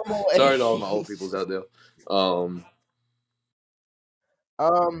 Normal Sorry to all my old age. peoples out there. Um,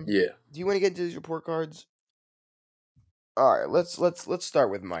 Um, yeah, do you want to get into these report cards? All right, let's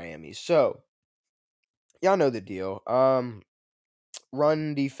start with Miami. So y'all know the deal.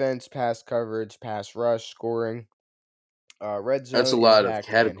 Run defense, pass coverage, pass rush, scoring, red that's a zone lot of impact,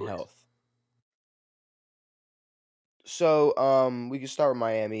 and categories. health. So we can start with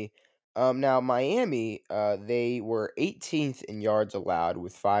Miami. Now Miami, they were 18th in yards allowed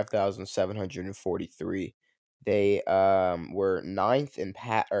with 5,743. They were ninth in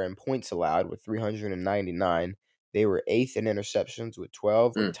or in points allowed with 399. They were eighth in interceptions with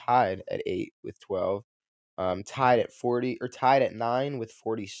 12, or Mm. tied at 8 with 12. Tied at 40, or tied at 9 with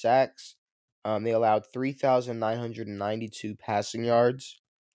 40 sacks. They allowed 3,992 passing yards,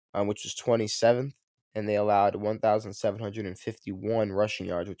 which was 27th, and they allowed 1,751 rushing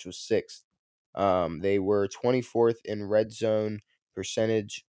yards, which was 6th. They were 24th in red zone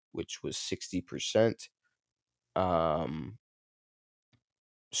percentage, which was 60%. Um,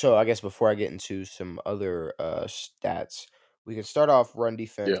 so I guess before I get into some other stats, we can start off run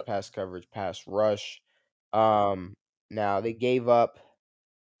defense, Yeah. pass coverage, pass rush. Um, Now they gave up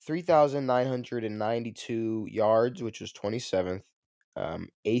 3,992 yards, which was 27th.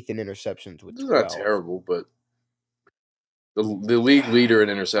 Eighth in interceptions with This is not 12. terrible, but the league leader in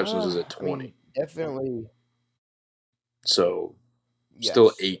interceptions is at I mean, 20. definitely So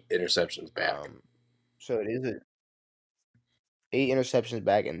still yes. 8 interceptions back. So it is 8 interceptions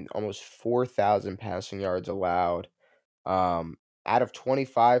back and almost 4,000 passing yards allowed. Um, Out of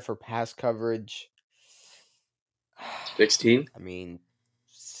 25 for pass coverage, 16? I mean,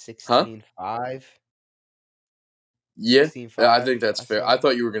 Huh? 16-5, Yeah. I think that's I fair. I say.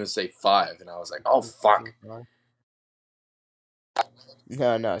 thought you were going to say 5, and I was like, oh, fuck. 16-5.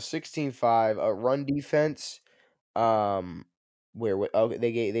 No, 16-5. Run defense. Um,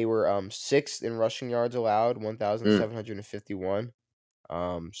 okay, they were sixth in rushing yards allowed, Mm. 1,751.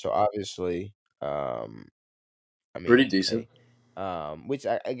 So obviously, I Pretty mean, decent. hey, which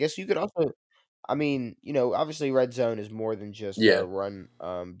I guess you could also, I mean, obviously red zone is more than just Yeah. a run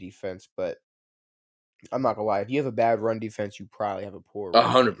defense, but I'm not gonna lie, if you have a bad run defense, you probably have a poor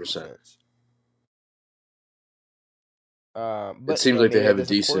red zone 100%. defense. It But seems like they maybe that have a doesn't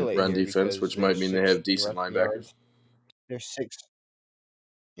decent correlate run here defense, because which they're might mean they sixth have in decent rushing linebackers. yards.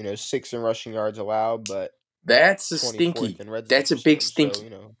 They're sixth in rushing yards allowed, but That's a 24th stinky. in red zone That's a big percentage. So,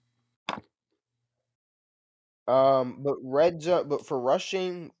 stinky. but for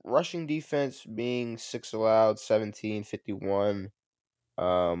rushing defense being six allowed, 1751.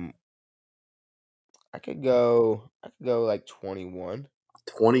 Um, I could go like 21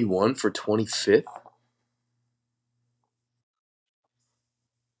 21 for 25th?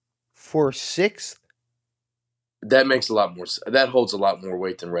 for sixth. That makes a lot more. That holds a lot more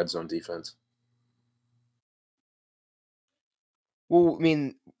weight than red zone defense. Well, I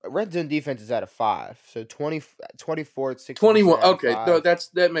mean, red zone defense is out of five, so 24th, 21. percent out of Okay, no, five, that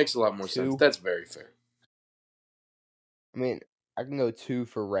makes a lot more sense. two. That's very fair. I mean, I can go two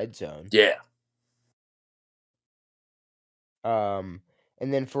for red zone. Yeah. Um,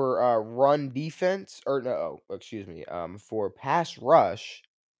 and then for run defense, or no, excuse me, for pass rush,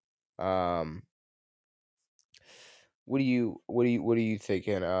 um, what are you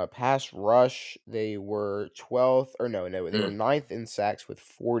thinking? Pass rush, they were 12th, or no, they were Mm. ninth in sacks with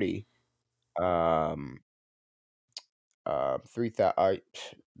 40. Um, 3,000.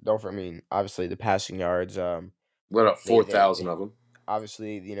 Don't I mean, obviously the passing yards. Let up They 4,000 of them.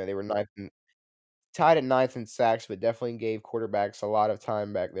 obviously, they were tied at ninth in sacks, but definitely gave quarterbacks a lot of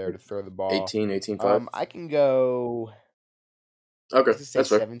time back there to throw the ball. 18, 18-5. I can go. I Okay, could say that's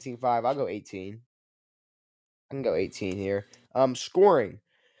fair. 17-5. I'll go 18. I can go 18 here. Scoring.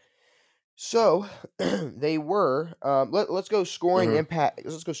 So they were. Let's go scoring Hmm. impact.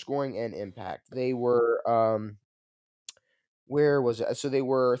 Let's go scoring and impact. They were. Where was it? So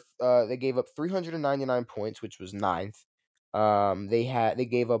they gave up 399 points, which was ninth. They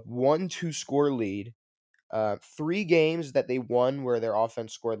gave up one two-score lead. Three games that they won where their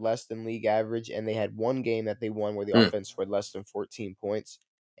offense scored less than league average, and they had one game that they won where the Mm. offense scored less than 14 points,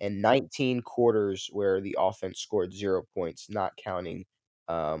 and 19 quarters where the offense scored 0 points, not counting,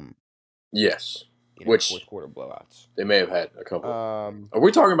 um, Yes. fourth Which quarter blowouts. they may have had a couple. Um, Are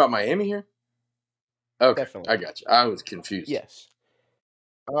we talking about Miami here? Okay, I Definitely, got you. I was confused. yes.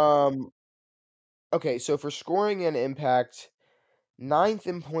 Um, okay, so for scoring and impact, ninth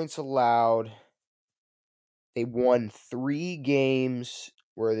in points allowed. They won three games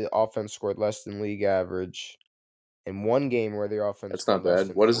where the offense scored less than league average, and one game where the offense That's scored not less bad.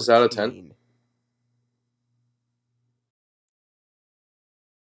 than What is this out of 10? 14.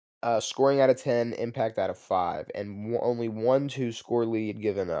 Scoring out of 10, impact out of 5, and only one two-score lead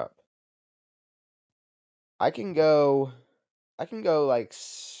given up. I can go. I can go like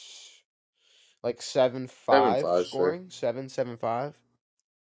 7-5 7-5, fair. scoring, 7-7-5,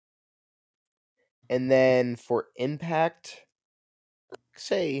 and then for impact,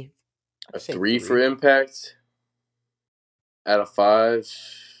 say I A could say 3 for 3. impact out of 5.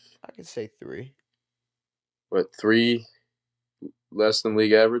 I could say 3. What, 3 less than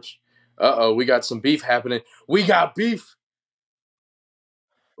league average? We got some beef happening. We got beef.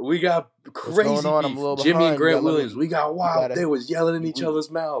 We got What's going crazy on? I'm a beef. little Jimmy and behind. You Grant gotta let Williams. me. We got You wild. gotta. They was yelling in each We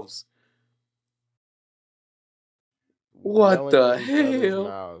other's mouths. What yelling the in each other's hell?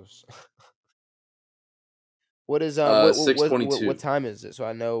 mouths. What is what 6:22. time is it? So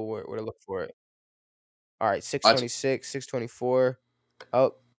I know where to look for it. All right, Watch it. 6:26, 6:24.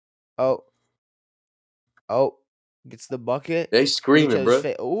 Oh, oh, oh! Gets the bucket They in each screaming, other's bro.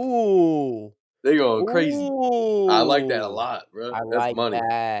 face. Ooh, They going crazy. I like that a ooh! lot, bro. I That's like money.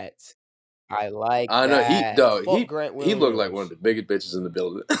 that. I like I know he that. dog. Fuck He Grant he looked like one of Williams. the biggest bitches in the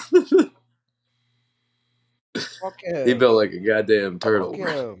building. Fuck He him. built like a goddamn Fuck turtle, bro.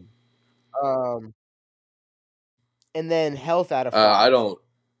 him. Um, and then health out of I 5. don't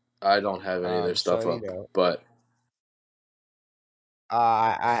I don't have any of their So stuff you up, know, but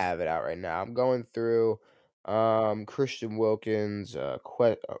I have it out right now. I'm going through Christian Wilkins, oh,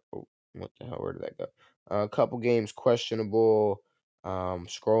 what the hell, where did that go? A couple games questionable.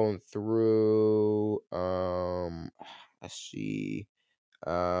 Scrolling through. I see.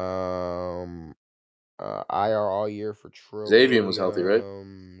 Um, IR all year for Trill Xavier was healthy, right?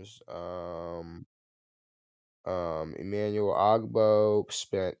 Williams. Emmanuel Ogbo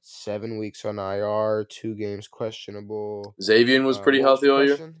spent 7 weeks on IR, 2 games questionable. Xavier was pretty What was healthy the all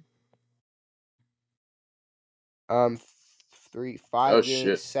year. question? 5 Oh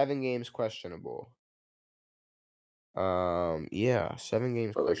games, shit! 7 games questionable. Yeah, 7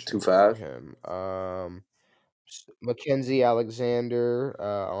 games But like two questionable for five, him. Mackenzie Alexander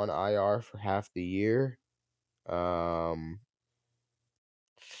on IR for half the year. Um,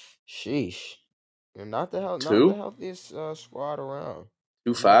 sheesh, and not the two, healthiest squad around.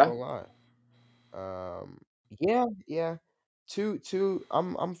 two I'm not five. gonna lie. Yeah, yeah, two.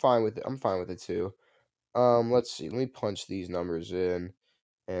 I'm fine with it. I'm fine with it too. Let's see. Let me punch these numbers in.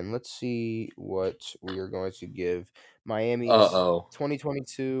 And let's see what we are going to give Miami's Oh,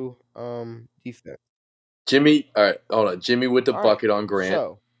 2022 defense. Jimmy. All right, hold on. Jimmy with the All right. bucket on Grant,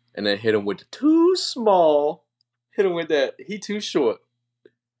 So, and then hit him with the too small. Hit him with that. He too short.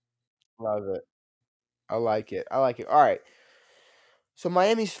 love it. I like it. I like it. All right. So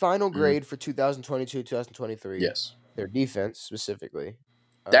Miami's final Mm, grade for 2022-2023, yes, their defense specifically,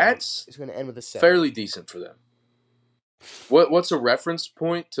 that's is going to end with a 7. fairly decent for them. What's a reference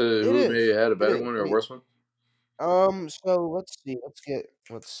point to It who may is. have had a It better is. one or Let a me worse one? so let's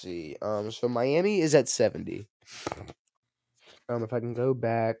see. So Miami is at 70. If I can go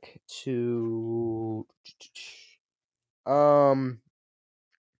back to um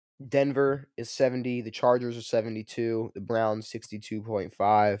Denver is 70, the Chargers are 72, the Browns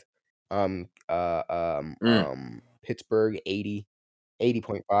 62.5, Mm. Pittsburgh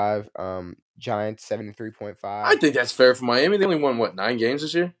 80.5, Giants I 73.5. think that's fair for Miami. They only won what 9 games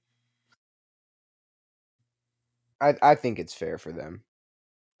this year. I think it's fair for them.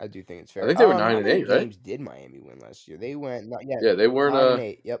 I do think it's I fair. think they were nine How and many eight, right? games did Miami win last year? They went not yet Yeah, they weren't. 9 and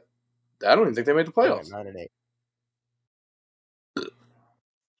 8. Yep. I don't even think they made the They went playoffs. 9 and 8.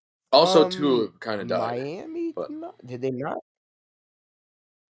 Also, two kind of died, Miami did but not. Did they not?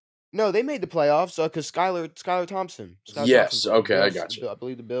 No, they made the playoffs because Skylar Thompson yes, played. okay, I got you. I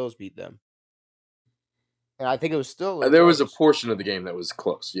believe the Bills beat them, and I think it was still a little There was a close. portion of the game that was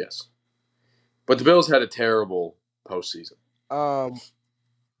close, yes, but the Bills had a terrible postseason. Um,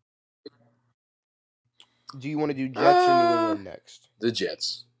 do you want to do Jets or New Uh England next? the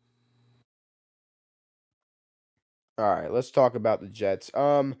Jets. All right, let's talk about the Jets.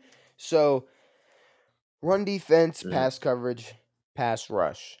 So run defense, Mm. pass coverage, pass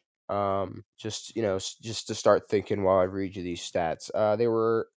rush. Just just to start thinking while I read you these stats. They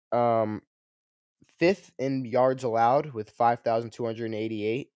were fifth in yards allowed with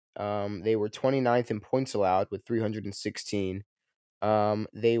 5,288. They were 29th in points allowed with 316.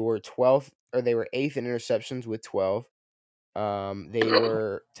 They were 12th or they were 8th in interceptions with 12. They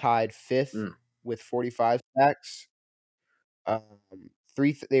were tied 5th Mm. with 45 sacks.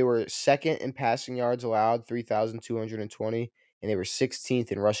 They were second in passing yards allowed, 3,220, and they were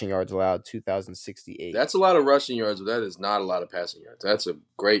 16th in rushing yards allowed, 2,068. That's a lot of rushing yards, but that is not a lot of passing yards. That's a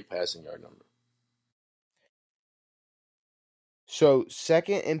great passing yard number. So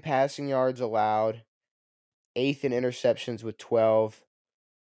second in passing yards allowed, 8th in interceptions with 12.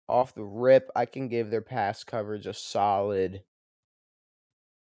 Off the rip, I can give their pass coverage a solid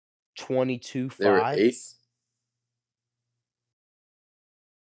They were 22-5. eighth.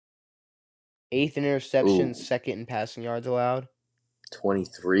 8th in interceptions, Ooh, second in passing yards allowed,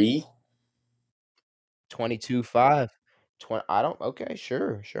 23. 22-5. I don't. Okay,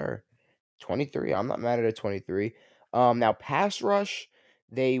 sure. 23. I'm not mad at a 23. Now pass rush,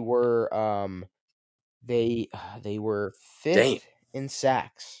 they were they were Damn. fifth in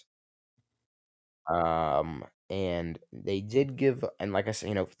sacks. And they did give, and like I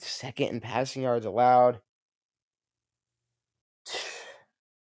said, second in passing yards allowed.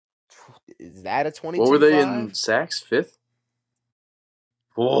 Is that a What were they in 22-5? sacks? Fifth?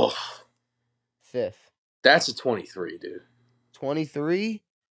 Oh, Fifth. that's a 23, dude. 23?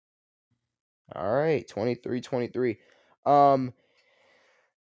 All right, 23. Um,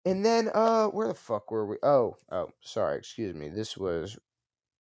 and then where the fuck were we? Oh, sorry, excuse me. This was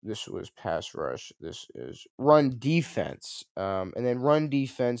pass rush. This is run defense. And then run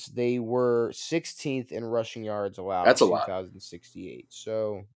defense, they were 16th in rushing yards allowed That's with a lot. 2068.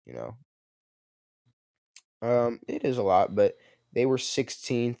 So, it is a lot, but they were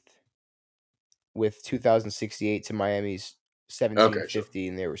 16th with 2068 to Miami's Okay, sure. 1750,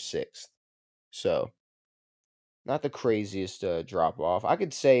 and they were 6th. So, not the craziest drop off. I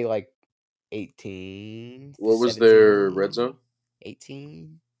could say like 18 to What was their red 17, zone?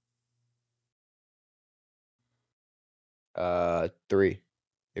 18. 3.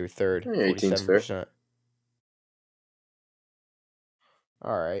 They were third, Yeah, 18's fair. 47%.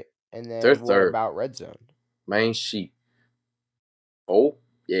 All right. And They're then what third. about red zone? Main sheet. Oh,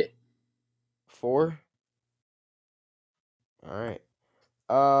 yeah. 4. All right.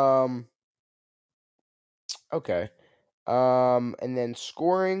 Um. Okay. And then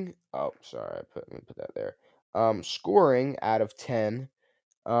scoring. Oh, sorry. Let me put that there. Scoring out of 10.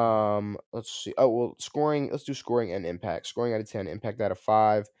 Let's see. Oh well, scoring. Let's do scoring and impact. Scoring out of 10. Impact out of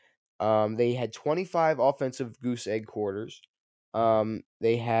 5. They had 25 offensive goose egg quarters.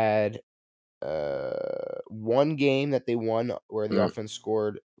 They had one game that they won where the Mm. offense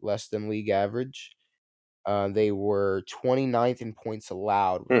scored less than league average. They were 29th in points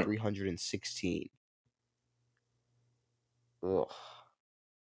allowed with Mm. 316. Ugh,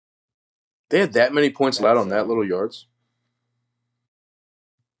 They had that many points allowed that's on that little yards?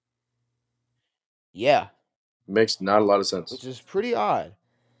 yeah, Makes not a lot of which sense. is pretty odd.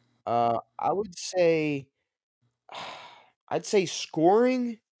 I would say, I'd say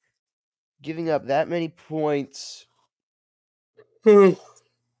scoring, giving up that many points.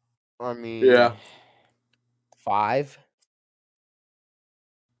 I Yeah. mean, 5,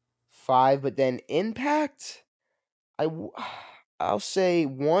 5, but then impact. I w- I'll say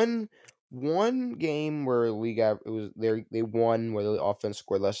one game where it was they won where the offense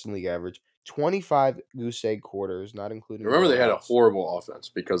scored less than league average. 25 goose egg quarters, not including Remember, they had a blowouts. horrible offense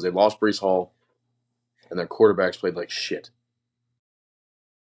because they lost Brees Hall and their quarterbacks played like shit.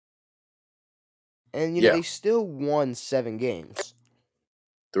 And Yeah. they still won 7 games.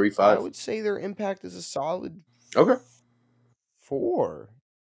 3 I 5. would say their impact is a solid Okay. 4.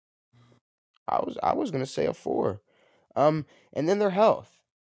 I was going to say a 4. And then their health.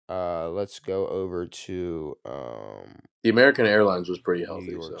 Let's go over to The American Airlines was pretty New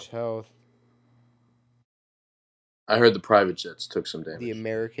healthy, so York's health. I heard the private jets took some The damage.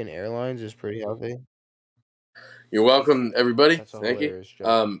 American Airlines is pretty healthy. You're welcome, everybody. That's a Thank you. hilarious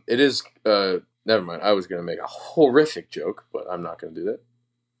joke. It is. Never mind. I was gonna make a horrific joke, but I'm not gonna do that.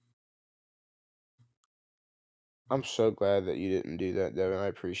 I'm so glad that you didn't do that, Devin. I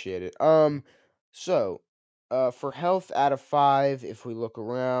appreciate it. So, for health out of 5, if we look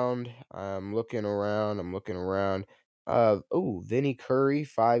around, I'm looking around. Vinny Curry,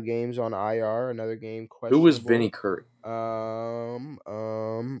 5 games on IR, another game Who was Vinny questionable. Curry?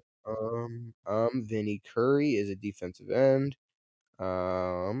 Vinny Curry is a defensive end.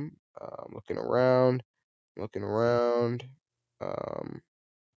 Looking around, looking around. Um,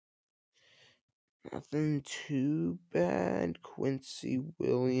 Nothing too bad. Quincy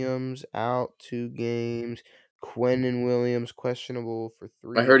Williams out 2 games. Quentin Williams questionable for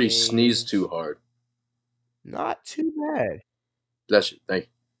I 3 heard he sneezed too games. hard. Not too bad. Bless you. Thank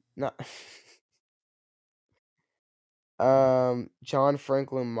you. Not John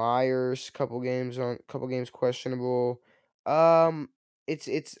Franklin Myers, couple games questionable. Um it's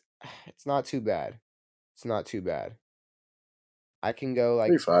it's not too bad. It's not too bad. I can go like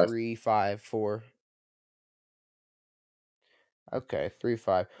 3 5. 3, 5, 4. Okay,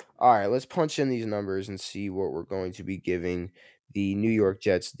 3-5. All right, let's punch in these numbers and see what we're going to be giving the New York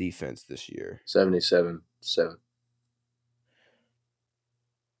Jets defense this year. 77-7.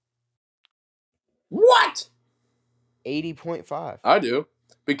 What? 80.5. I do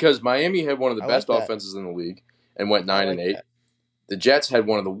because Miami had one of the I best like that. offenses in the league and went I 9 and like 8. that. The Jets had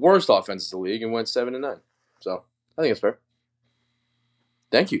one of the worst offenses in the league and went 7 and 9. So I think it's fair.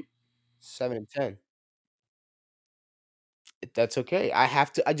 Thank you. 7 and 10. That's okay. I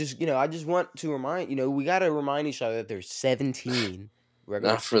have to. I just I just want to remind we got to remind each other that there's 17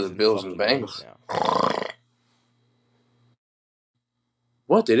 regular Not for the season Bills and fucking games Bengals. now.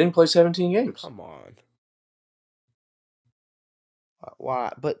 What? They didn't play 17 games. Come on.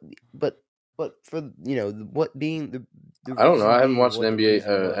 Why? But for what being the I don't know. reason I haven't being watched an what the NBA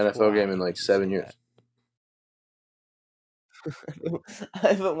reason was. NFL game in Why like would you 7 say years. that? I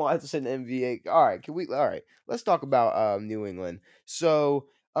haven't watched an NBA. All right, can we? All right, let's talk about New England. So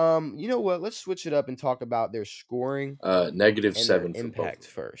you know what? Let's switch it up and talk about their scoring Negative and their 7 for both of impact them.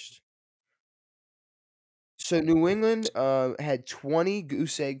 first. So New England had 20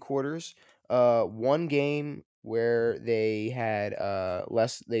 goose egg quarters. One game where they had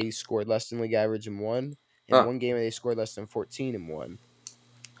less. They scored less than league average in one, and Huh. one game where they scored less than 14 in one.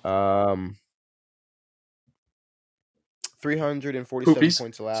 Um, 347 Poopies.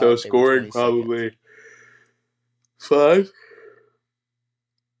 points So allowed. They were scoring 22nd. probably 5.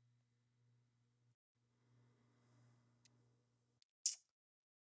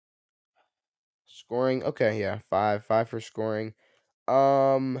 Scoring, okay, yeah, five for scoring.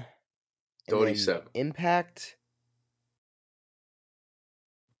 Um, and then 37. impact.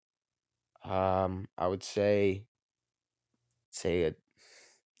 I would say a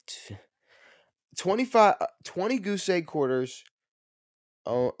t- 25, 20 goose egg quarters.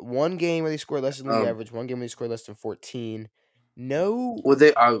 One game where they scored less than league Um, average. One game where they scored less than 14. No, well, they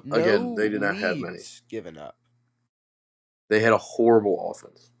again, no they did not have many. leads given up. They had a horrible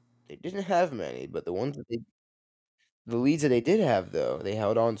offense. They didn't have many, but the leads that they did have though, they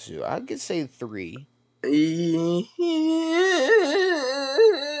held on to. I could say three.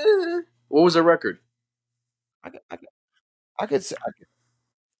 What was their record? I could, I could, I could say.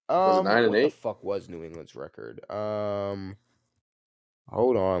 Was it 9 and What the 8? fuck was New England's record?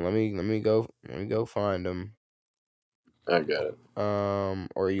 Hold on. Let me go find them. I got it. Or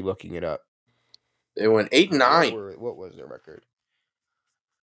are you looking it up? They went 8 and Yeah. 9. What was their record?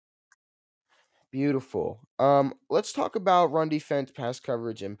 Beautiful. Let's talk about run defense, pass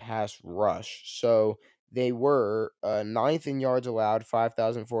coverage, and pass rush. So they were ninth in yards allowed,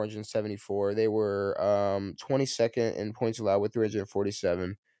 5,474. They were 22nd in points allowed with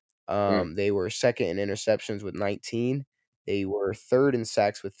 347. Hmm. They were second in interceptions with 19. They were third in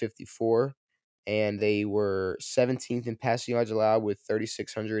sacks with 54. And they were 17th in passing yards allowed with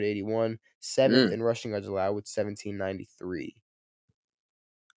 3,681. Seventh Mm. in rushing yards allowed with 1,793.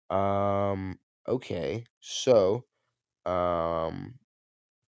 Um, okay. So, um,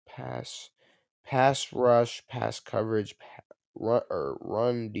 pass, pass rush, pass coverage,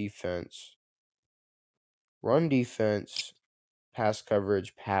 run defense, pass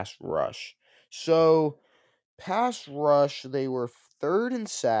coverage, pass rush. So, pass rush, they were third in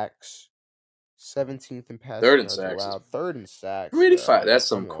sacks, 17th in Third passing in yards sacks. allowed, third in sacks. 385. That's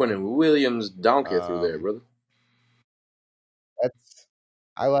some Come on. Quinnen Williams donkey through there, Um, brother. that's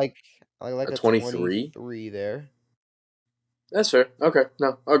I like A a 23. 23 there. That's fair. Okay.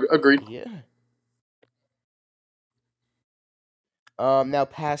 No, agreed. Yeah. Now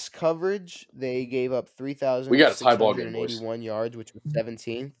pass coverage, they gave up We got a tie ball game, boys. 3,681 yards, which was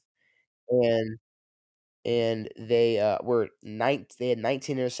 17th, and they had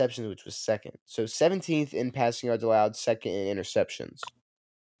 19 interceptions, which was second. So 17th in passing yards allowed, second in interceptions.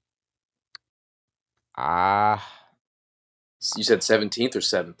 Ah, You said 17th or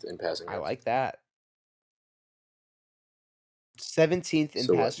 7th in passing I yards. like that. 17th in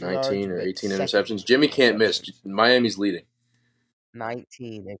So what? passing yards, 19 or but 18 second interceptions. in Jimmy can't miss. interceptions. Miami's leading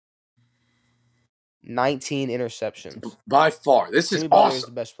 19, 19 interceptions. by far. This is Jimmy Butler is awesome.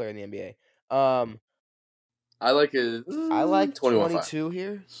 the best player in the NBA. I like a I like 21-5. 22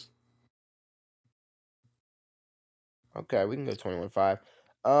 here. Okay, we can go 21-5.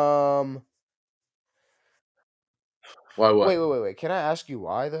 Um, Why what? wait. Can I ask you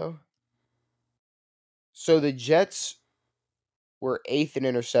why though? So the Jets were eighth in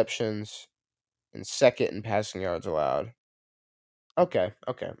interceptions and second in passing yards allowed. Okay.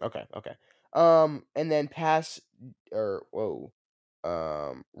 And then pass or whoa,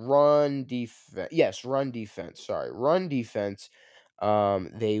 run defense. Yes, run defense. Sorry, run defense.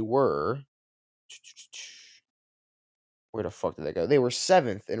 They were. Where the fuck did they go? They were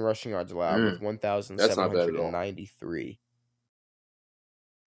seventh in rushing yards allowed with Mm, one thousand that's seven not bad hundred at and all. ninety-three.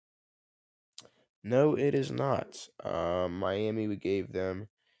 No, it is not. Miami, we gave them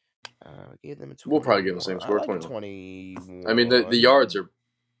a We'll probably give them the 21. same I score, like a 21. I mean, the yards 21. are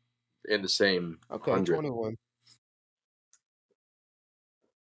in the same Okay, 100. 21.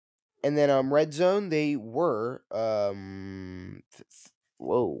 And then red zone, they were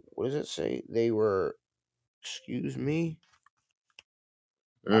whoa, what does it say? They were excuse me.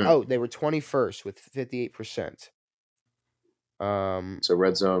 Mm. They were 21st with 58%. So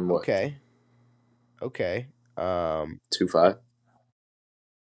red zone, what? Okay. Okay. 2-5.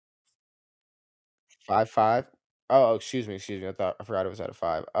 5-5. Oh, excuse me, excuse me. I forgot it was out of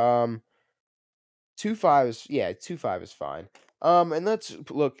 5. 2-5 is, yeah, 2-5 is fine. And let's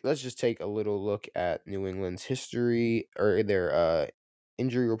just take a little look at New England's history or their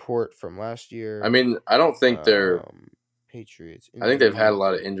injury report from last I year. mean, I don't think they're. Patriots I think they've had a injury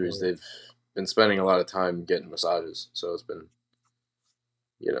lot of injuries. report. They've been spending a lot of time getting massages, so it's been,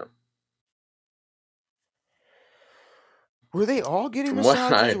 you know, Were they all getting from what I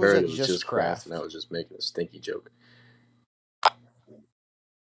massages or was heard, that it was just just Kraft, and I Kraft? was just making a stinky joke.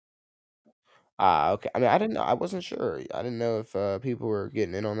 Ah, okay. I mean, I didn't know. I wasn't sure. I didn't know if people were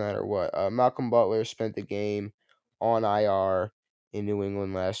getting in on that or what. Malcolm Butler spent the game on IR in New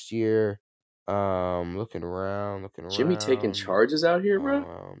England last year. Looking around, looking Jimmy taking around. charges out here,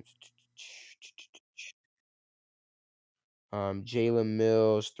 bro. Um, Jalen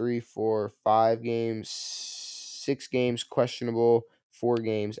Mills, 3, 4, 5 games, 6 games questionable, 4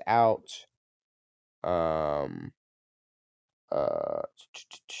 games out. Um, uh,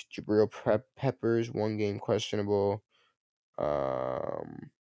 Peppers, 1 game questionable. Um,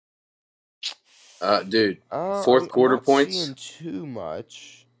 Dude, I fourth mean, I'm quarter not points seeing too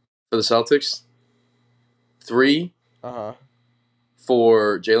much. for the Celtics, 3 Uh huh.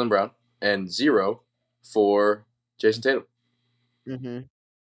 for Jalen Brown, and 0 for Jason Tatum. Mm-hmm.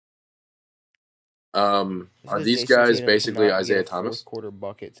 It's Are because these Jason guys Tatum basically cannot get Isaiah a fourth Thomas? quarter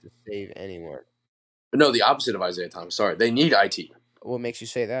bucket to save anyone. No, the opposite of Isaiah Thomas. Sorry, they need IT. What makes you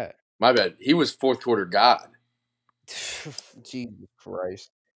say that? My bad. He was fourth quarter god. Jesus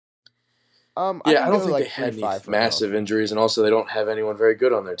Christ. I Yeah, I can don't go think they like had any 3-5 for him massive healthy. injuries, and also they don't have anyone very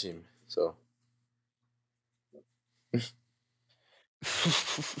good on their team. So,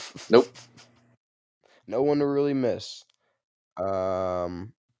 nope. No one to really miss.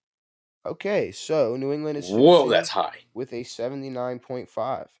 Um. Okay, so New England is Whoa, that's finishing high. with a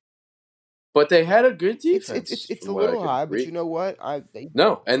 79.5. But they had a good It's defense, it's from a what I little could high, but you read. know what?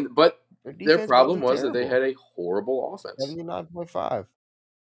 No, but Their their defense problem wasn't was that they terrible. had a horrible offense. 79.5.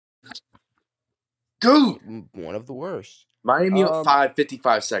 Dude, One of the worst. Miami up Um 5,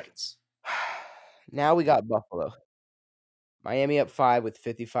 55 seconds. now we got Buffalo. Miami up 5 with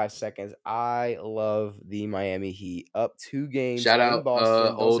 55 seconds. I love the Miami Heat. Up 2 games Shout in out,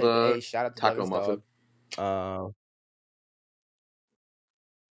 Boston. Don't old say hey, shout out to Taco Devin's Muffin. dog.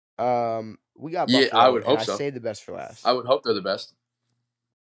 Um we got Yeah, I Buffalo, would and hope I so. saved the best for I last. would hope they're the best.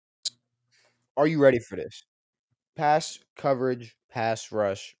 Are you ready for this? Pass coverage, pass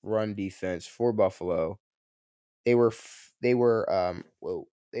rush, run defense for Buffalo. They were whoa.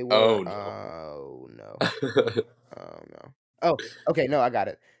 They were Oh no. oh no. Oh no. Oh, okay, no, I got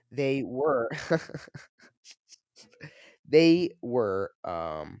it. They were they were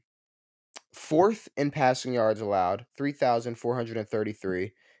 4th in passing yards allowed,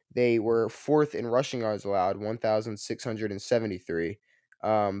 3,433. They were 4th in rushing yards allowed, 1,673.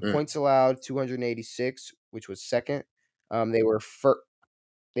 Mm, Points allowed, 286, which was second. They were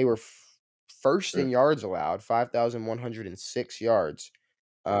they were first in mm, yards allowed, 5,106 yards.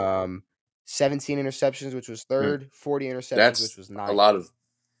 Um, 17 interceptions, which was mm. third. 40 interceptions, which That's was a lot ninth. of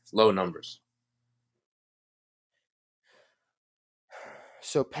low numbers.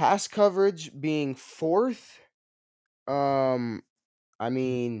 So pass coverage being fourth. Um, I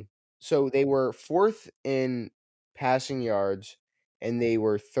mean, so they were fourth in passing yards, and they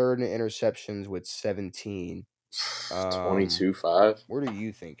were third in interceptions with 17. Um, 22-5. what are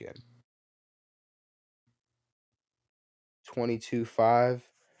you thinking? 22-5?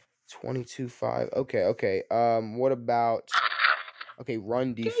 22-5. Okay, okay. What about okay,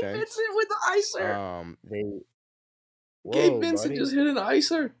 run Gabe defense. Vincent with the icer. They Gabe whoa, Vincent buddy. just hit an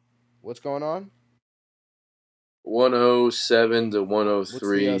icer. What's going on? 107 to What's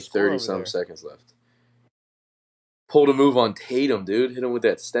the 103, score 30 over some there? seconds left. Pulled a move on Tatum, dude. Hit him with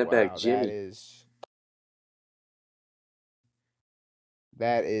that step back Wow, Jimmy.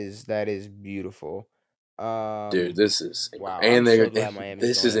 that is beautiful. Dude, this is Wow, I'm and so they're glad Miami's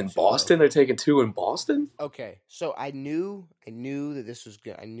this going is up in 2-0. Boston. They're taking 2 in Boston. Okay, so I knew that this was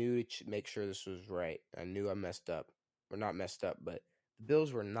good. I knew to make sure this was right. I knew I messed up. Or not messed up, but the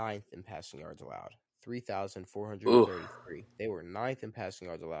Bills were ninth in passing yards allowed. Ooh, 3,433. They were ninth in passing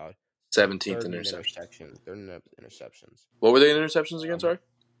yards allowed. 17th Third in in interceptions. interceptions. Third in interceptions. What were they in interceptions again? Um, Sorry,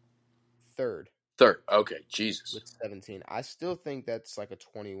 third third. Okay, Jesus. with 17. I still think that's like a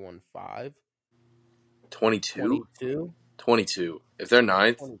 21-5. 22, 22? 22. If they're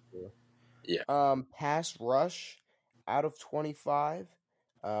ninth, 22. yeah. Pass rush out of 25.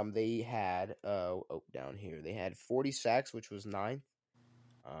 They had down here they had 40 sacks, which was ninth.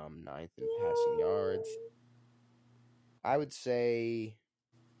 Ninth in passing yards. I'd say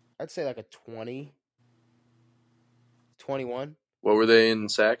like a 20, 21. What were they in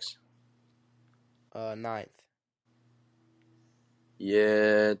sacks? Ninth.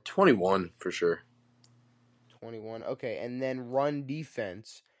 Yeah, 21 for sure. 21. Okay, and then run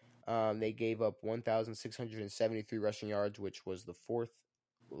defense. They gave up 1,673 rushing yards, which was the fourth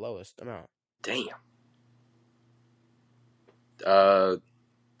lowest amount. Damn.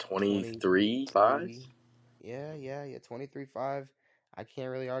 23, 5? Yeah, 23-5. I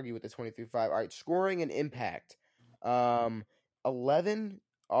can't really argue with the 23-5. All right, scoring and impact. 11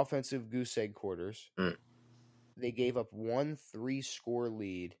 offensive goose egg quarters. Mm. They gave up 1 3-score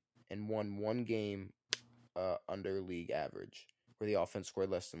lead and won one game under league average, where the offense scored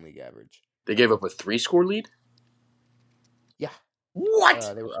less than league average. They gave up a 3-score lead? Yeah.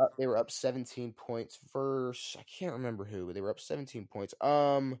 What? They were up 17 points versus I can't remember who, but they were up 17 points.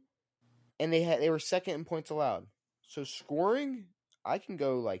 And they were second in points allowed. So scoring, I can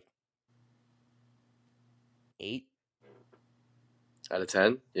go like 8 out of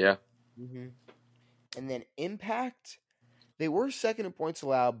 10? Yeah. Mm-hmm. And then impact, they were second in points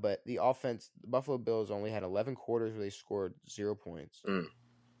allowed, but the offense, the Buffalo Bills only had 11 quarters where they scored 0 points. Mm.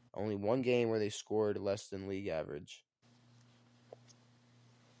 Only one game where they scored less than league average.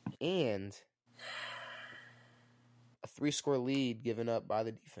 And a 3-score lead given up by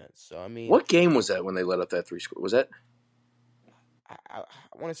the defense. So, I mean... What game was that when they let up that 3-score? Was that... I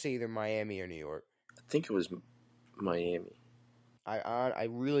want to say either Miami or New York. I think it was Miami. I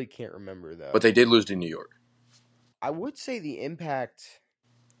really can't remember, though. But they did lose to New York. I would say the impact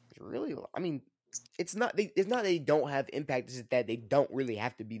is really... I mean, it's not they don't have impact. It's that they don't really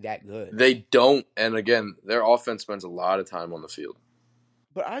have to be that good. They don't. And again, their offense spends a lot of time on the field.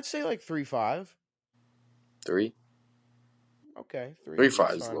 But I'd say like 3-5. 3? Okay,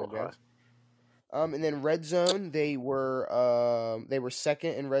 3-5 is a little high. And then red zone, they were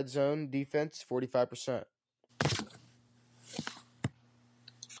second in red zone defense, 45%.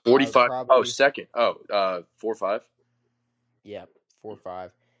 45. Second. 4-5. Yeah,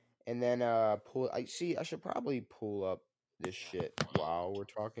 4-5. And then I should probably pull up this shit while we're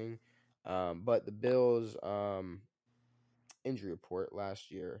talking. But the Bills injury report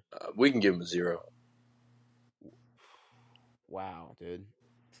last year. We can give them a 0. Wow, dude.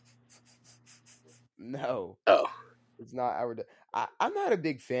 No. Oh. It's not I'm not a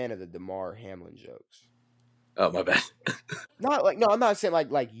big fan of the Damar Hamlin jokes. Oh, my bad. I'm not saying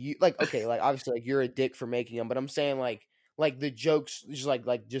like you okay, like obviously like you're a dick for making them, but I'm saying like the jokes just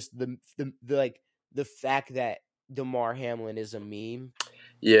just the fact that Damar Hamlin is a meme.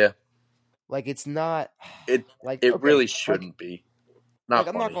 Yeah. Like it's not it really shouldn't be. Not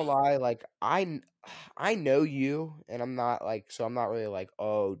I'm not gonna lie, like I know you, and I'm not really like,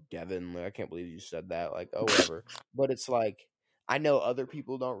 oh Devin, like, I can't believe you said that, like, oh whatever. But it's like I know other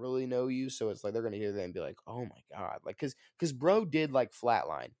people don't really know you, so it's like they're gonna hear that and be like, oh my god, like because bro did like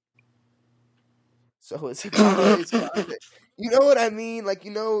flatline. So it's you know what I mean, like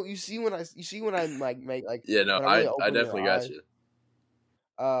you see when I'm like make like yeah, no, really I definitely got you.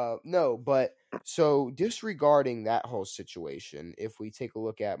 No, but so disregarding that whole situation, if we take a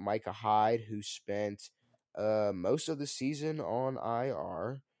look at Micah Hyde, who spent most of the season on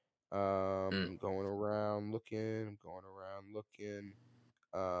IR, going around looking.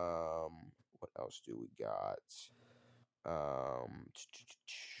 What else do we got?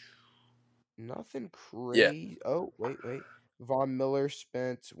 Nothing crazy. Yeah. Oh, wait. Von Miller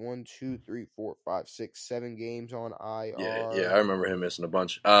spent 1, 2, 3, 4, 5, 6, 7 games on IR. Yeah, I remember him missing a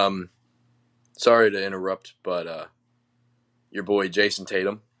bunch. Sorry to interrupt, but your boy Jason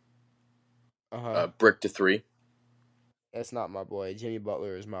Tatum, bricked to 3. That's not my boy. Jimmy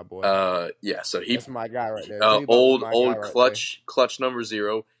Butler is my boy. Yeah, so that's my guy right there. Old clutch number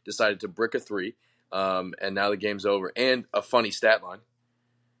 0 decided to brick a 3, and now the game's over. And a funny stat line.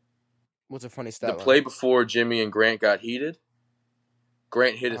 What's a funny stat line? The play before Jimmy and Grant got heated,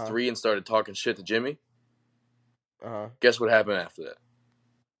 Grant hit a 3 and started talking shit to Jimmy. Guess what happened after that?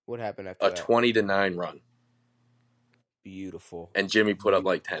 What happened after that? A 20-9 run. Beautiful. And Jimmy put up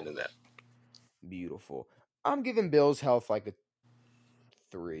like 10 in that. Beautiful. I'm giving Bills Health like a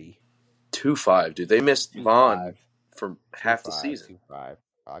 3. 2-5, dude. They missed Vaughn for half the season. 2-5.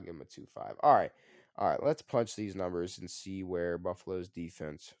 I'll give him a 2-5. All right. Let's punch these numbers and see where Buffalo's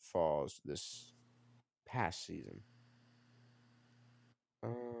defense falls this past season.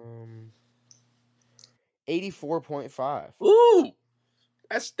 84.5. Ooh,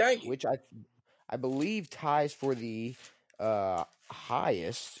 that's stanky. Which I believe ties for the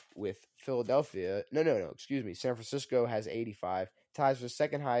highest with Philadelphia. No, excuse me. San Francisco has 85. Ties for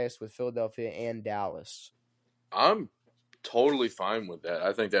second highest with Philadelphia and Dallas. I'm totally fine with that.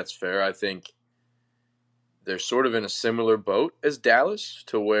 I think that's fair. I think they're sort of in a similar boat as Dallas,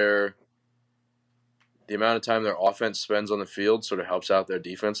 to where the amount of time their offense spends on the field sort of helps out their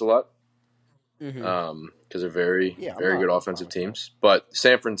defense a lot. Because they're very, Yeah, very good I'm fine offensive with that. teams. But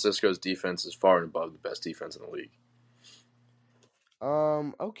San Francisco's defense is far and above the best defense in the league.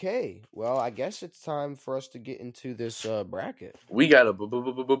 Okay. Well, I guess it's time for us to get into this bracket. We got a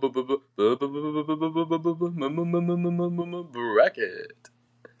bracket.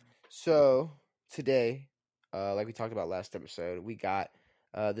 So today, like we talked about last episode, we got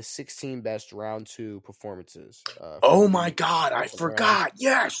the 16 best round 2 performances Oh from my the God, I second round forgot.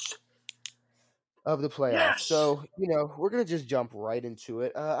 Yes. of the playoffs. Yes. So, we're going to just jump right into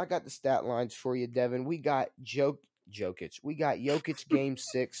it. I got the stat lines for you, Devin. We got Jokic. We got Jokic game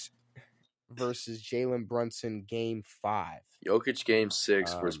 6 versus Jalen Brunson game 5. Jokic game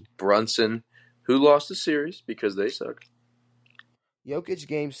 6 was Um, Brunson, who lost the series because they suck. Jokic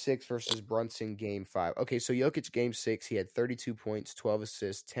game 6 versus Brunson game 5. Okay, so Jokic game 6, he had 32 points, 12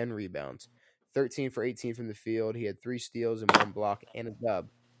 assists, 10 rebounds, 13 for 18 from the field. He had 3 steals and 1 block and a dub.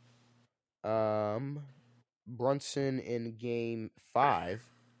 Brunson in game 5,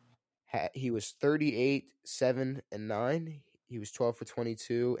 he was 38, 7, and 9. He was 12 for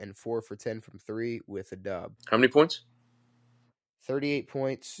 22 and 4 for 10 from 3 with a dub. How many points? 38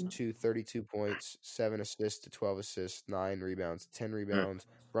 points to 32 points, 7 assists to 12 assists, 9 rebounds, 10 rebounds.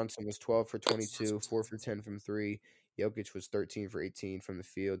 Brunson was 12 for 22, 4 for 10 from 3. Jokic was 13 for 18 from the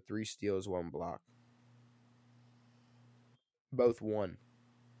field, 3 steals, 1 block. Both won.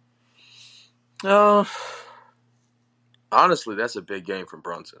 Honestly, that's a big game from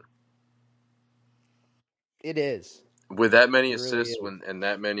Brunson. It is. With that many It really assists is. and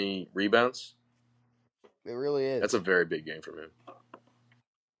that many rebounds, It really is. that's a very big game from him.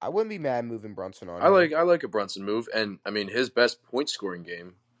 I wouldn't be mad moving Brunson on I here. like a Brunson move, and I mean his best point scoring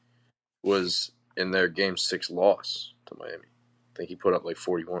game was in their game 6 loss to Miami. I think he put up like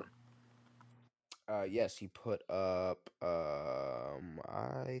 41. Yes, he put up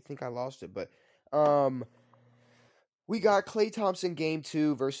I think I lost it, but we got Klay Thompson game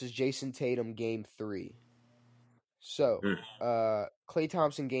 2 versus Jason Tatum game 3. So, Klay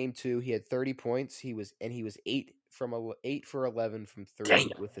Thompson game 2, he had 30 points. He was 8 for 11 from 3 Damn.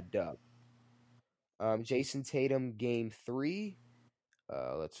 with a dub. Jason Tatum game 3,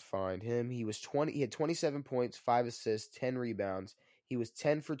 let's find him. He had 27 points, 5 assists, 10 rebounds. He was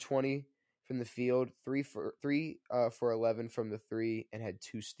 10 for 20 from the field, 3 for 11 from the 3, and had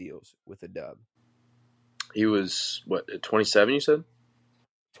 2 steals with a dub. He was what, 27 you said?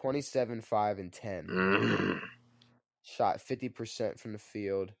 27, 5, and 10. Shot 50% from the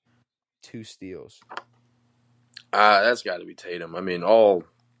field, 2 steals. That's got to be Tatum. I mean, no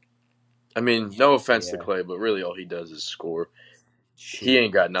offense to Yeah. Klay, but really all he does is score. Shoot. He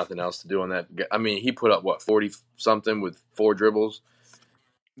ain't got nothing else to do on that. I mean, he put up what, 40 something with 4 dribbles.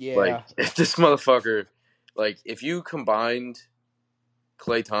 Yeah. Like this motherfucker. Like if you combined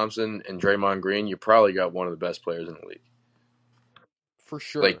Klay Thompson and Draymond Green, you probably got one of the best players in the league. For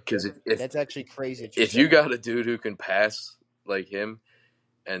sure. Like, because if that's actually crazy. If you got a dude who can pass like him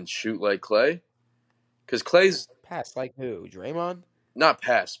and shoot like Klay, because Klay's pass like who? Draymond? Not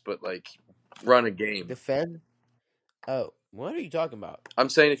pass, but like run a game. Defend? Oh, what are you talking about? I'm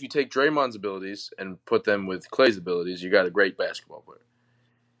saying if you take Draymond's abilities and put them with Klay's abilities, you got a great basketball player.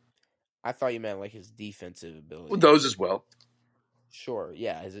 I thought you meant like his defensive ability. Well, those as well. Sure,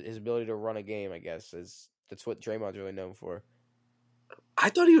 yeah, his ability to run a game, I guess, that's what Draymond's really known for. I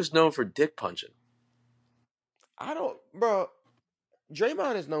thought he was known for dick punching. Bro.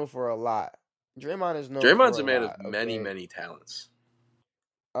 Draymond is known for a lot. Draymond's a man of many, many talents.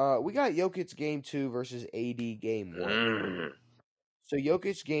 We got Jokic game 2 versus AD game 1. So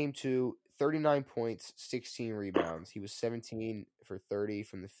Jokic game 2, 39 points, 16 rebounds. He was 17 for 30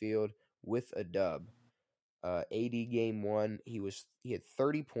 from the field with a dub. AD game 1, he had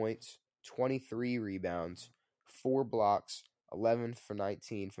 30 points, 23 rebounds, 4 blocks, 11 for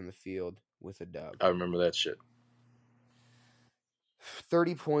 19 from the field with a dub. I remember that shit.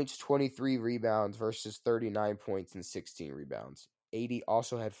 30 points, 23 rebounds versus 39 points and 16 rebounds. AD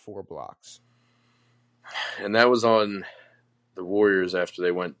also had 4 blocks. And that was on the Warriors after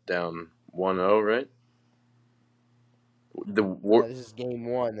they went down 1-0, right? This is game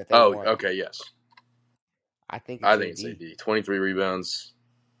 1 that they won. Oh, okay, yes. I think it's AD. 23 rebounds.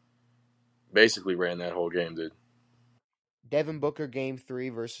 Basically ran that whole game, dude. Devin Booker game 3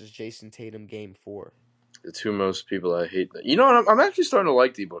 versus Jason Tatum game 4. The two most people I hate. You know what? I'm actually starting to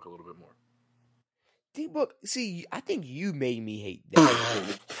like D-Book a little bit more. D-Book, see, I think you made me hate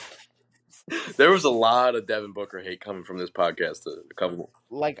Devin. There was a lot of Devin Booker hate coming from this podcast. A couple.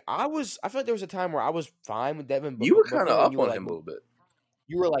 Like I feel like there was a time where I was fine with Devin You were kind Booker, of and up on him a little bit.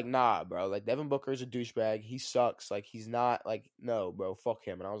 you were like, nah, bro. Like Devin Booker is a douchebag. He sucks. Like he's not like no, bro. Fuck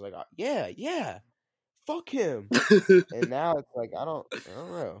him. And I was like, yeah, fuck him. And now it's like I don't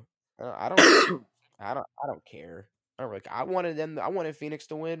know. I don't care. I don't like. I wanted Phoenix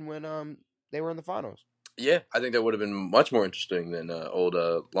to win when they were in the finals. Yeah, I think that would have been much more interesting than old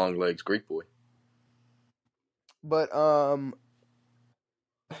long legs Greek boy. But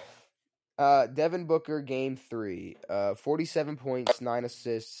Devin Booker game 3, 47 points, 9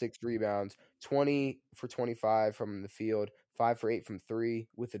 assists, 6 rebounds, 20 for 25 from the field, 5 for 8 from 3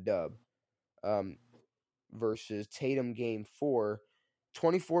 with a dub. Versus Tatum game 4,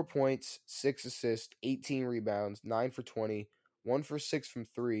 24 points, 6 assists, 18 rebounds, 9 for 20, 1 for 6 from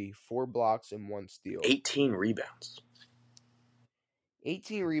 3, 4 blocks, and 1 steal. 18 rebounds.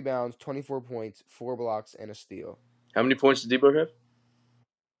 18 rebounds, 24 points, 4 blocks, and a steal. How many points did D-Book have?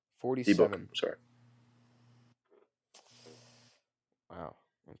 47. D-Book, sorry. Wow.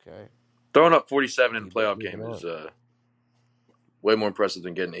 Okay. Throwing up 47 in a D-Book playoff moving game is on. way more impressive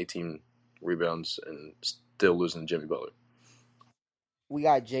than getting 18 rebounds and still losing to Jimmy Butler. We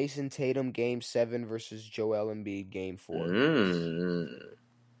got Jason Tatum game 7 versus Joel Embiid game 4.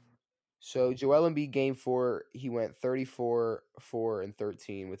 So Joel Embiid game 4, he went 34, 4, and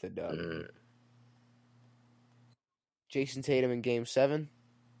 13 with a dub. Jason Tatum in game 7,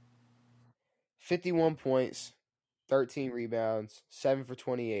 51 points, 13 rebounds, 7 for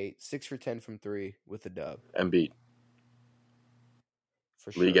 28, 6 for 10 from 3 with a dub. Embiid.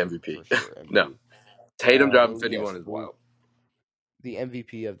 For sure. League MVP. For sure. Embiid. No. Tatum dropping 51 is wild. The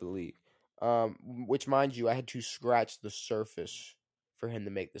MVP of the league. Which, mind you, I had to scratch the surface for him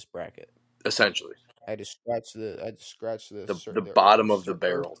to make this bracket. Essentially. I had to scratch the bottom of the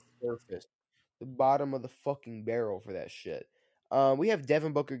barrel. Surface. The bottom of the fucking barrel for that shit. We have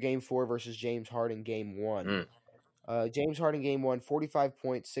Devin Booker game 4 versus James Harden game 1. James Harden game 1, 45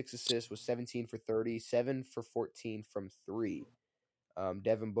 points, 6 assists, was 17 for 30, 7 for 14 from 3.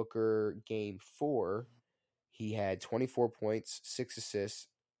 Devin Booker game 4, he had 24 points, 6 assists,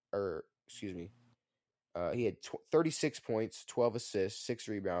 he had 36 points, 12 assists, 6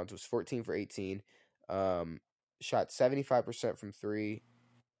 rebounds, was 14 for 18, shot 75% from 3,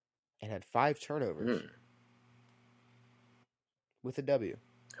 and had 5 turnovers with a W.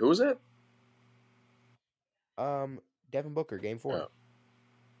 Who was that? Devin Booker, game 4.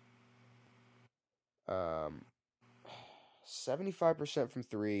 75% from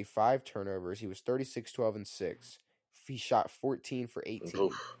 3, 5 turnovers. He was 36, 12, and 6. He shot 14 for 18.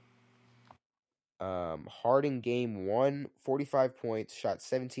 Oof. Harden game 1, 45 points, shot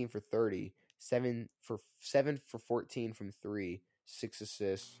 17 for 30, 7 for 14 from 3, 6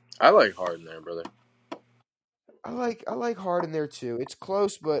 assists. I like Harden there, brother. I like Harden there too. It's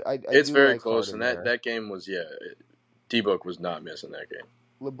close, but I it's do very like close, Harden and that game was D-Book was not missing that game.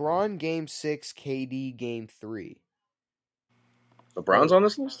 LeBron game 6, KD game 3. LeBron's on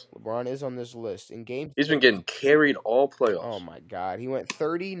this list? LeBron is on this list. In game He's been getting carried all playoffs. Oh my god. He went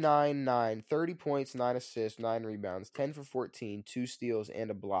 39-9, 30 points, 9 assists, 9 rebounds, 10 for 14, 2 steals, and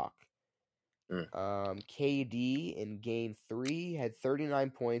a block. KD in game 3 had 39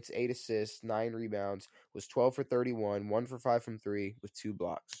 points, 8 assists, 9 rebounds, was 12 for 31, 1 for 5 from 3 with 2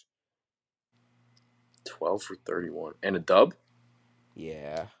 blocks. 12 for 31. And a dub?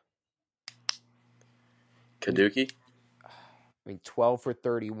 Yeah. Kaduki? 12 for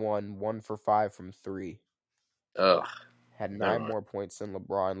 31, 1 for 5 from 3. Ugh. Had 9 more points than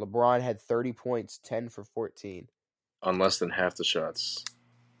LeBron. LeBron had 30 points, 10 for 14. On less than half the shots.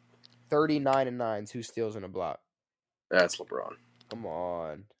 39 and 9, 2 steals and a block. That's LeBron. Come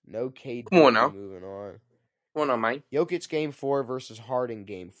on. No KD. Come on now. Moving on. Come on, mate. Jokic game 4 versus Harden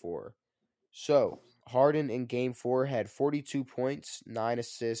game 4. So, Harden in game 4 had 42 points, 9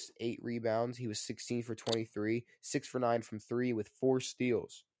 assists, 8 rebounds. He was 16 for 23, 6 for 9 from 3 with 4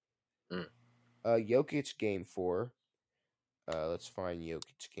 steals. Jokic game 4. Let's find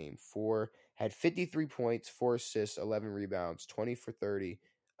Jokic game 4. Had 53 points, 4 assists, 11 rebounds, 20 for 30,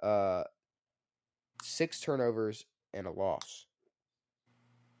 6 turnovers, and a loss.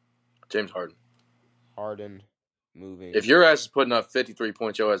 James Harden. Harden moving. If your ass is putting up 53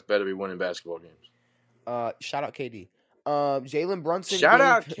 points, your ass better be winning basketball games. Shout out KD. Jalen Brunson. Shout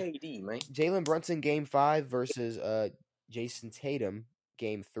out KD, man. Jalen Brunson game 5 versus Jason Tatum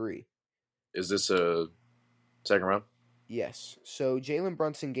game 3. Is this a second round? Yes. So Jalen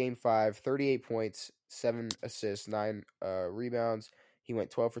Brunson game 5, 38 points, 7 assists, 9 rebounds. He went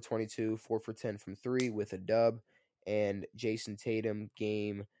 12 for 22, 4 for 10 from 3 with a dub. And Jason Tatum,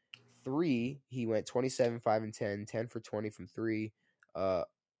 game 3, he went 27, 5 and 10, 10 for 20 from 3, or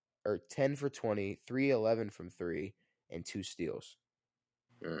 10 for 20, 3 11 from 3, and 2 steals.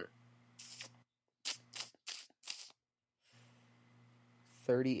 Mm.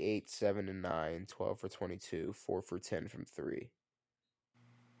 38, 7 and 9, 12 for 22, 4 for 10 from 3.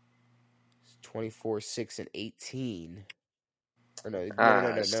 24, 6 and 18. Or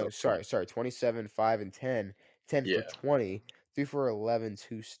no. Sorry. 27, 5 and 10, 10 for Yeah, 20, 3 for 11,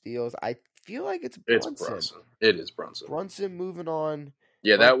 2 steals. I feel like it's it's Brunson. Brunson. It is Brunson. Brunson moving on.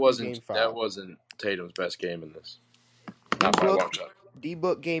 Yeah, Brunson game 5. that wasn't Tatum's best game in this. D Not by a Book, long shot. D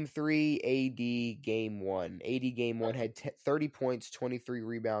Book game 3, AD game 1. AD game 1 had 30 points, 23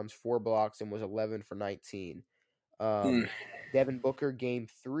 rebounds, 4 blocks, and was 11 for 19. Devin Booker game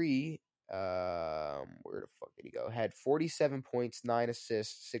 3. Where the fuck did he go? Had 47 points, 9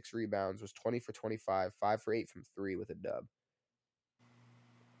 assists, 6 rebounds, was 20 for 25, 5 for 8 from 3 with a dub.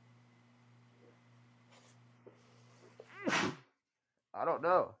 I don't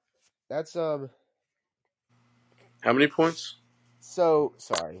know. That's How many points? So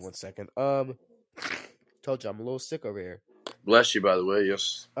sorry, 1 second. Told you I'm a little sick over here. Bless you, by the way.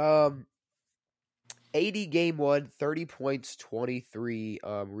 Yes. AD game 1, 30 points, 23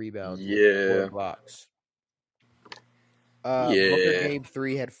 rebounds with 4 Yeah. blocks. Yeah. Booker game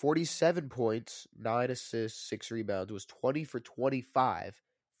 3 had 47 points, 9 assists, 6 rebounds, was 20 for 25,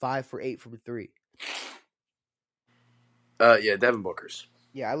 5 for 8 from 3. Yeah, Devin Booker's.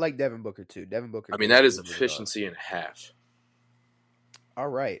 Yeah, I like Devin Booker too. Devin Booker. I mean, that is efficiency in half. All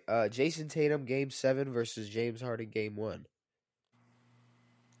right. Jason Tatum game 7 versus James Harden game 1.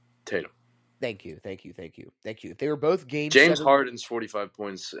 Tatum. Thank you. If they were both game James 7, Harden's 45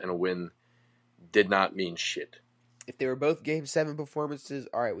 points and a win did not mean shit. If they were both game 7 performances,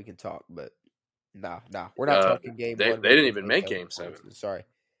 all right, we can talk. But nah, we're not talking game 1. They didn't even make game 7. Sorry.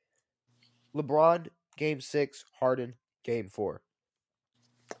 LeBron game 6, Harden game 4.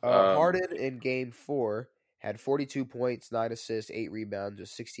 Harden in game 4 had 42 points, 9 assists, 8 rebounds, was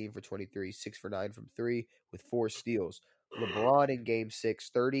 16 for 23, 6 for 9 from 3 with 4 steals. LeBron in game 6,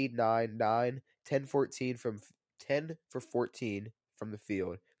 39, 9, 10 14 from 10 for 14 from the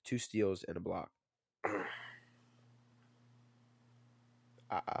field, 2 steals and a block.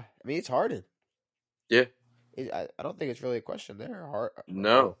 I mean, it's Harden. Yeah. I don't think it's really a question there.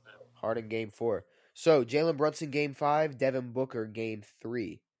 No. Harden game 4. So Jalen Brunson game 5, Devin Booker game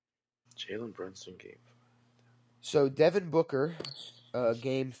 3. Jalen Brunson game. So Devin Booker,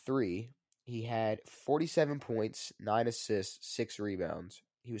 game 3, he had 47 points, 9 assists, 6 rebounds.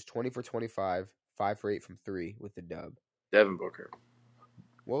 He was 20 for 25, 5 for 8 from 3 with the dub. Devin Booker.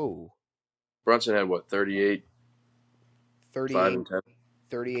 Whoa. Brunson had what, 38? 38, 5 and 10?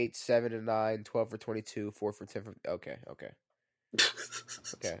 38, 7 and 9, 12 for 22, 4 for 10 from... Okay.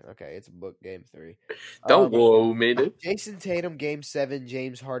 It's Book game 3. Don't whoa me, dude. Jason Tatum game 7,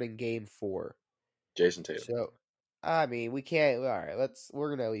 James Harden game 4. Jason Tatum. So, I mean, we can't... All right, we're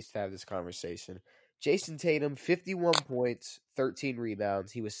going to at least have this conversation. Jason Tatum, 51 points, 13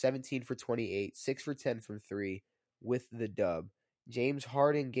 rebounds. He was 17 for 28, 6 for 10 from 3 with the dub. James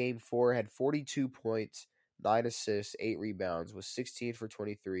Harden, game 4, had 42 points, 9 assists, 8 rebounds, was 16 for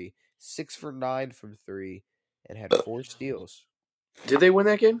 23, 6 for 9 from 3, and had 4 steals. Did they win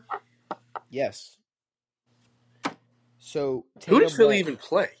that game? Yes. So, Tatum who did Philly even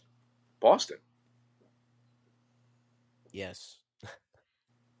play? Boston. Yes.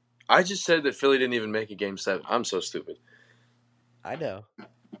 I just said that Philly didn't even make a game 7. I'm so stupid. I know.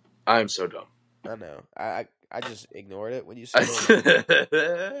 I'm so dumb. I know. I just ignored it when you said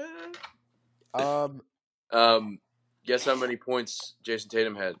it. Guess how many points Jason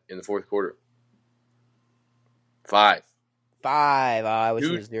Tatum had in the fourth quarter? 5. 5. I wish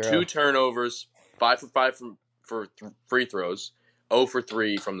it was 0. 2 turnovers, 5 for 5 for free throws, 0 for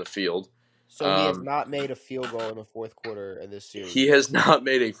 3 from the field. So he has not made a field goal in the fourth quarter of this series. He has not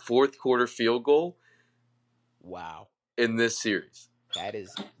made a fourth quarter field goal. Wow. In this series. That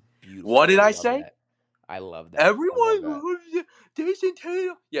is beautiful. What did I say? That. I love that. Everyone loves Jason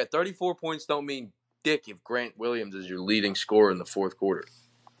Tatum. Yeah, 34 points don't mean dick if Grant Williams is your leading scorer in the fourth quarter.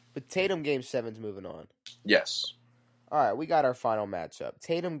 But Tatum game 7's moving on. Yes. All right, we got our final matchup.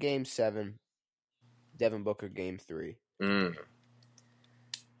 Tatum game 7, Devin Booker game 3.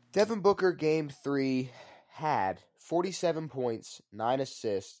 Devin Booker game 3 had 47 points, 9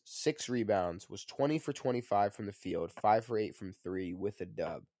 assists, 6 rebounds, was 20 for 25 from the field, 5 for 8 from 3 with a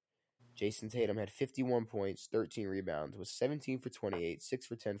dub. Jason Tatum had 51 points, 13 rebounds, was 17 for 28, 6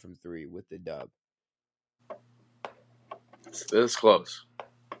 for 10 from 3 with the dub. It's close.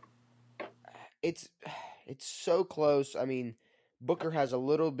 It's so close. I mean, Booker has a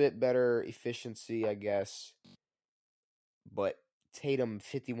little bit better efficiency, I guess, but Tatum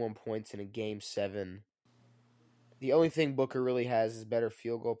 51 points in a game 7. The only thing Booker really has is better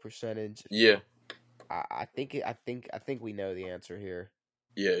field goal percentage. Yeah, I think we know the answer here.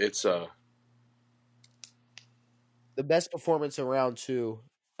 yeah. It's The best performance in round 2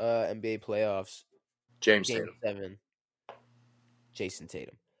 NBA playoffs, James game Tatum. 7, Jason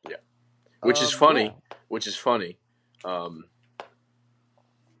Tatum. Yeah, which is funny. Yeah. Which is funny,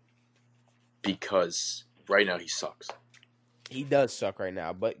 because right now he sucks. He does suck right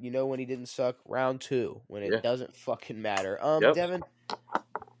now, but you know when he didn't suck? Round 2, when Yeah. it doesn't fucking matter. Yep. Devin,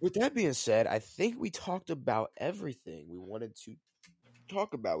 with that being said, I think we talked about everything we wanted to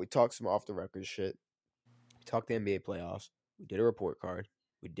talk about. We talked some off the record shit. We talked the NBA playoffs. We did a report card.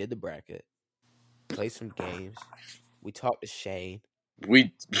 We did the bracket. Played some games. We talked to Shane.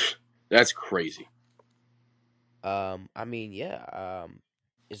 We. That's crazy. I mean, yeah.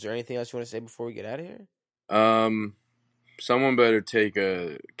 Is there anything else you want to say before we get out of here? Someone better take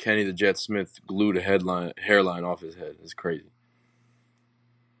a Kenny the Jet Smith glued a hairline off his head. It's crazy.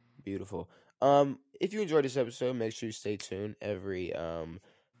 Beautiful. If you enjoyed this episode, make sure you stay tuned every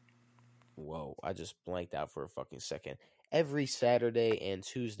whoa, I just blanked out for a fucking second. Every Saturday and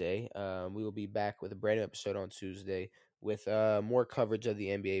Tuesday, we will be back with a brand new episode on Tuesday with more coverage of the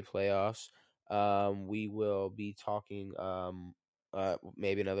NBA playoffs. We will be talking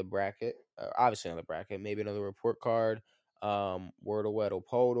maybe another bracket, obviously another bracket, maybe another report card, Wordle, Weddle,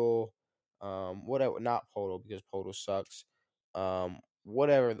 Podle, whatever, not Podle because Podle sucks.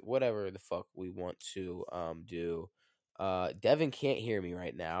 Whatever the fuck we want to do. Devin can't hear me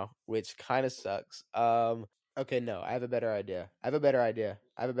right now, which kind of sucks. Okay, no, I have a better idea. I have a better idea.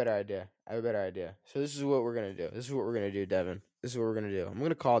 So this is what we're gonna do. Devin. This is what we're gonna do. I'm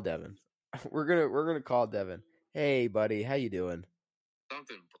gonna call Devin. We're gonna call Devin. Hey, buddy, how you doing?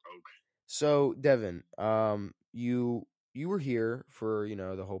 Something broke. So, Devin, you were here for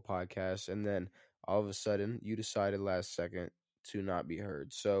the whole podcast, and then all of a sudden you decided last second to not be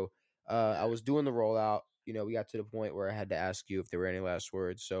heard. So, I was doing the rollout. We got to the point where I had to ask you if there were any last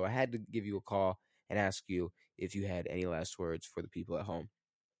words. So I had to give you a call and ask you if you had any last words for the people at home.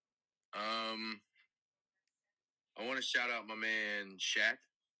 I want to shout out my man Shaq.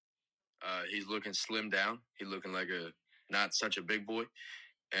 He's looking slim down. He's looking like a not such a big boy.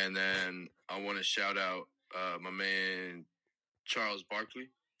 And then I want to shout out my man Charles Barkley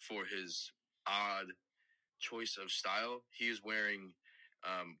for his odd choice of style. He is wearing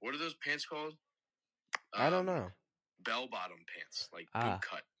what are those pants called? I don't know. Bell bottom pants, like boot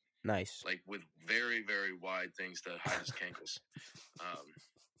cut. Nice. Like with very, very wide things to hide his cankles.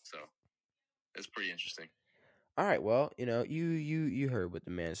 So it's pretty interesting. All right, well, you heard what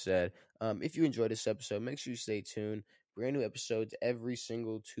the man said. If you enjoyed this episode, make sure you stay tuned. Brand new episodes every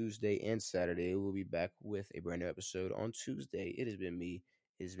single Tuesday and Saturday. We'll be back with a brand new episode on Tuesday. It has been me.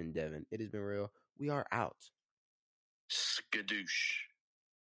 It has been Devin. It has been real. We are out. Skadoosh.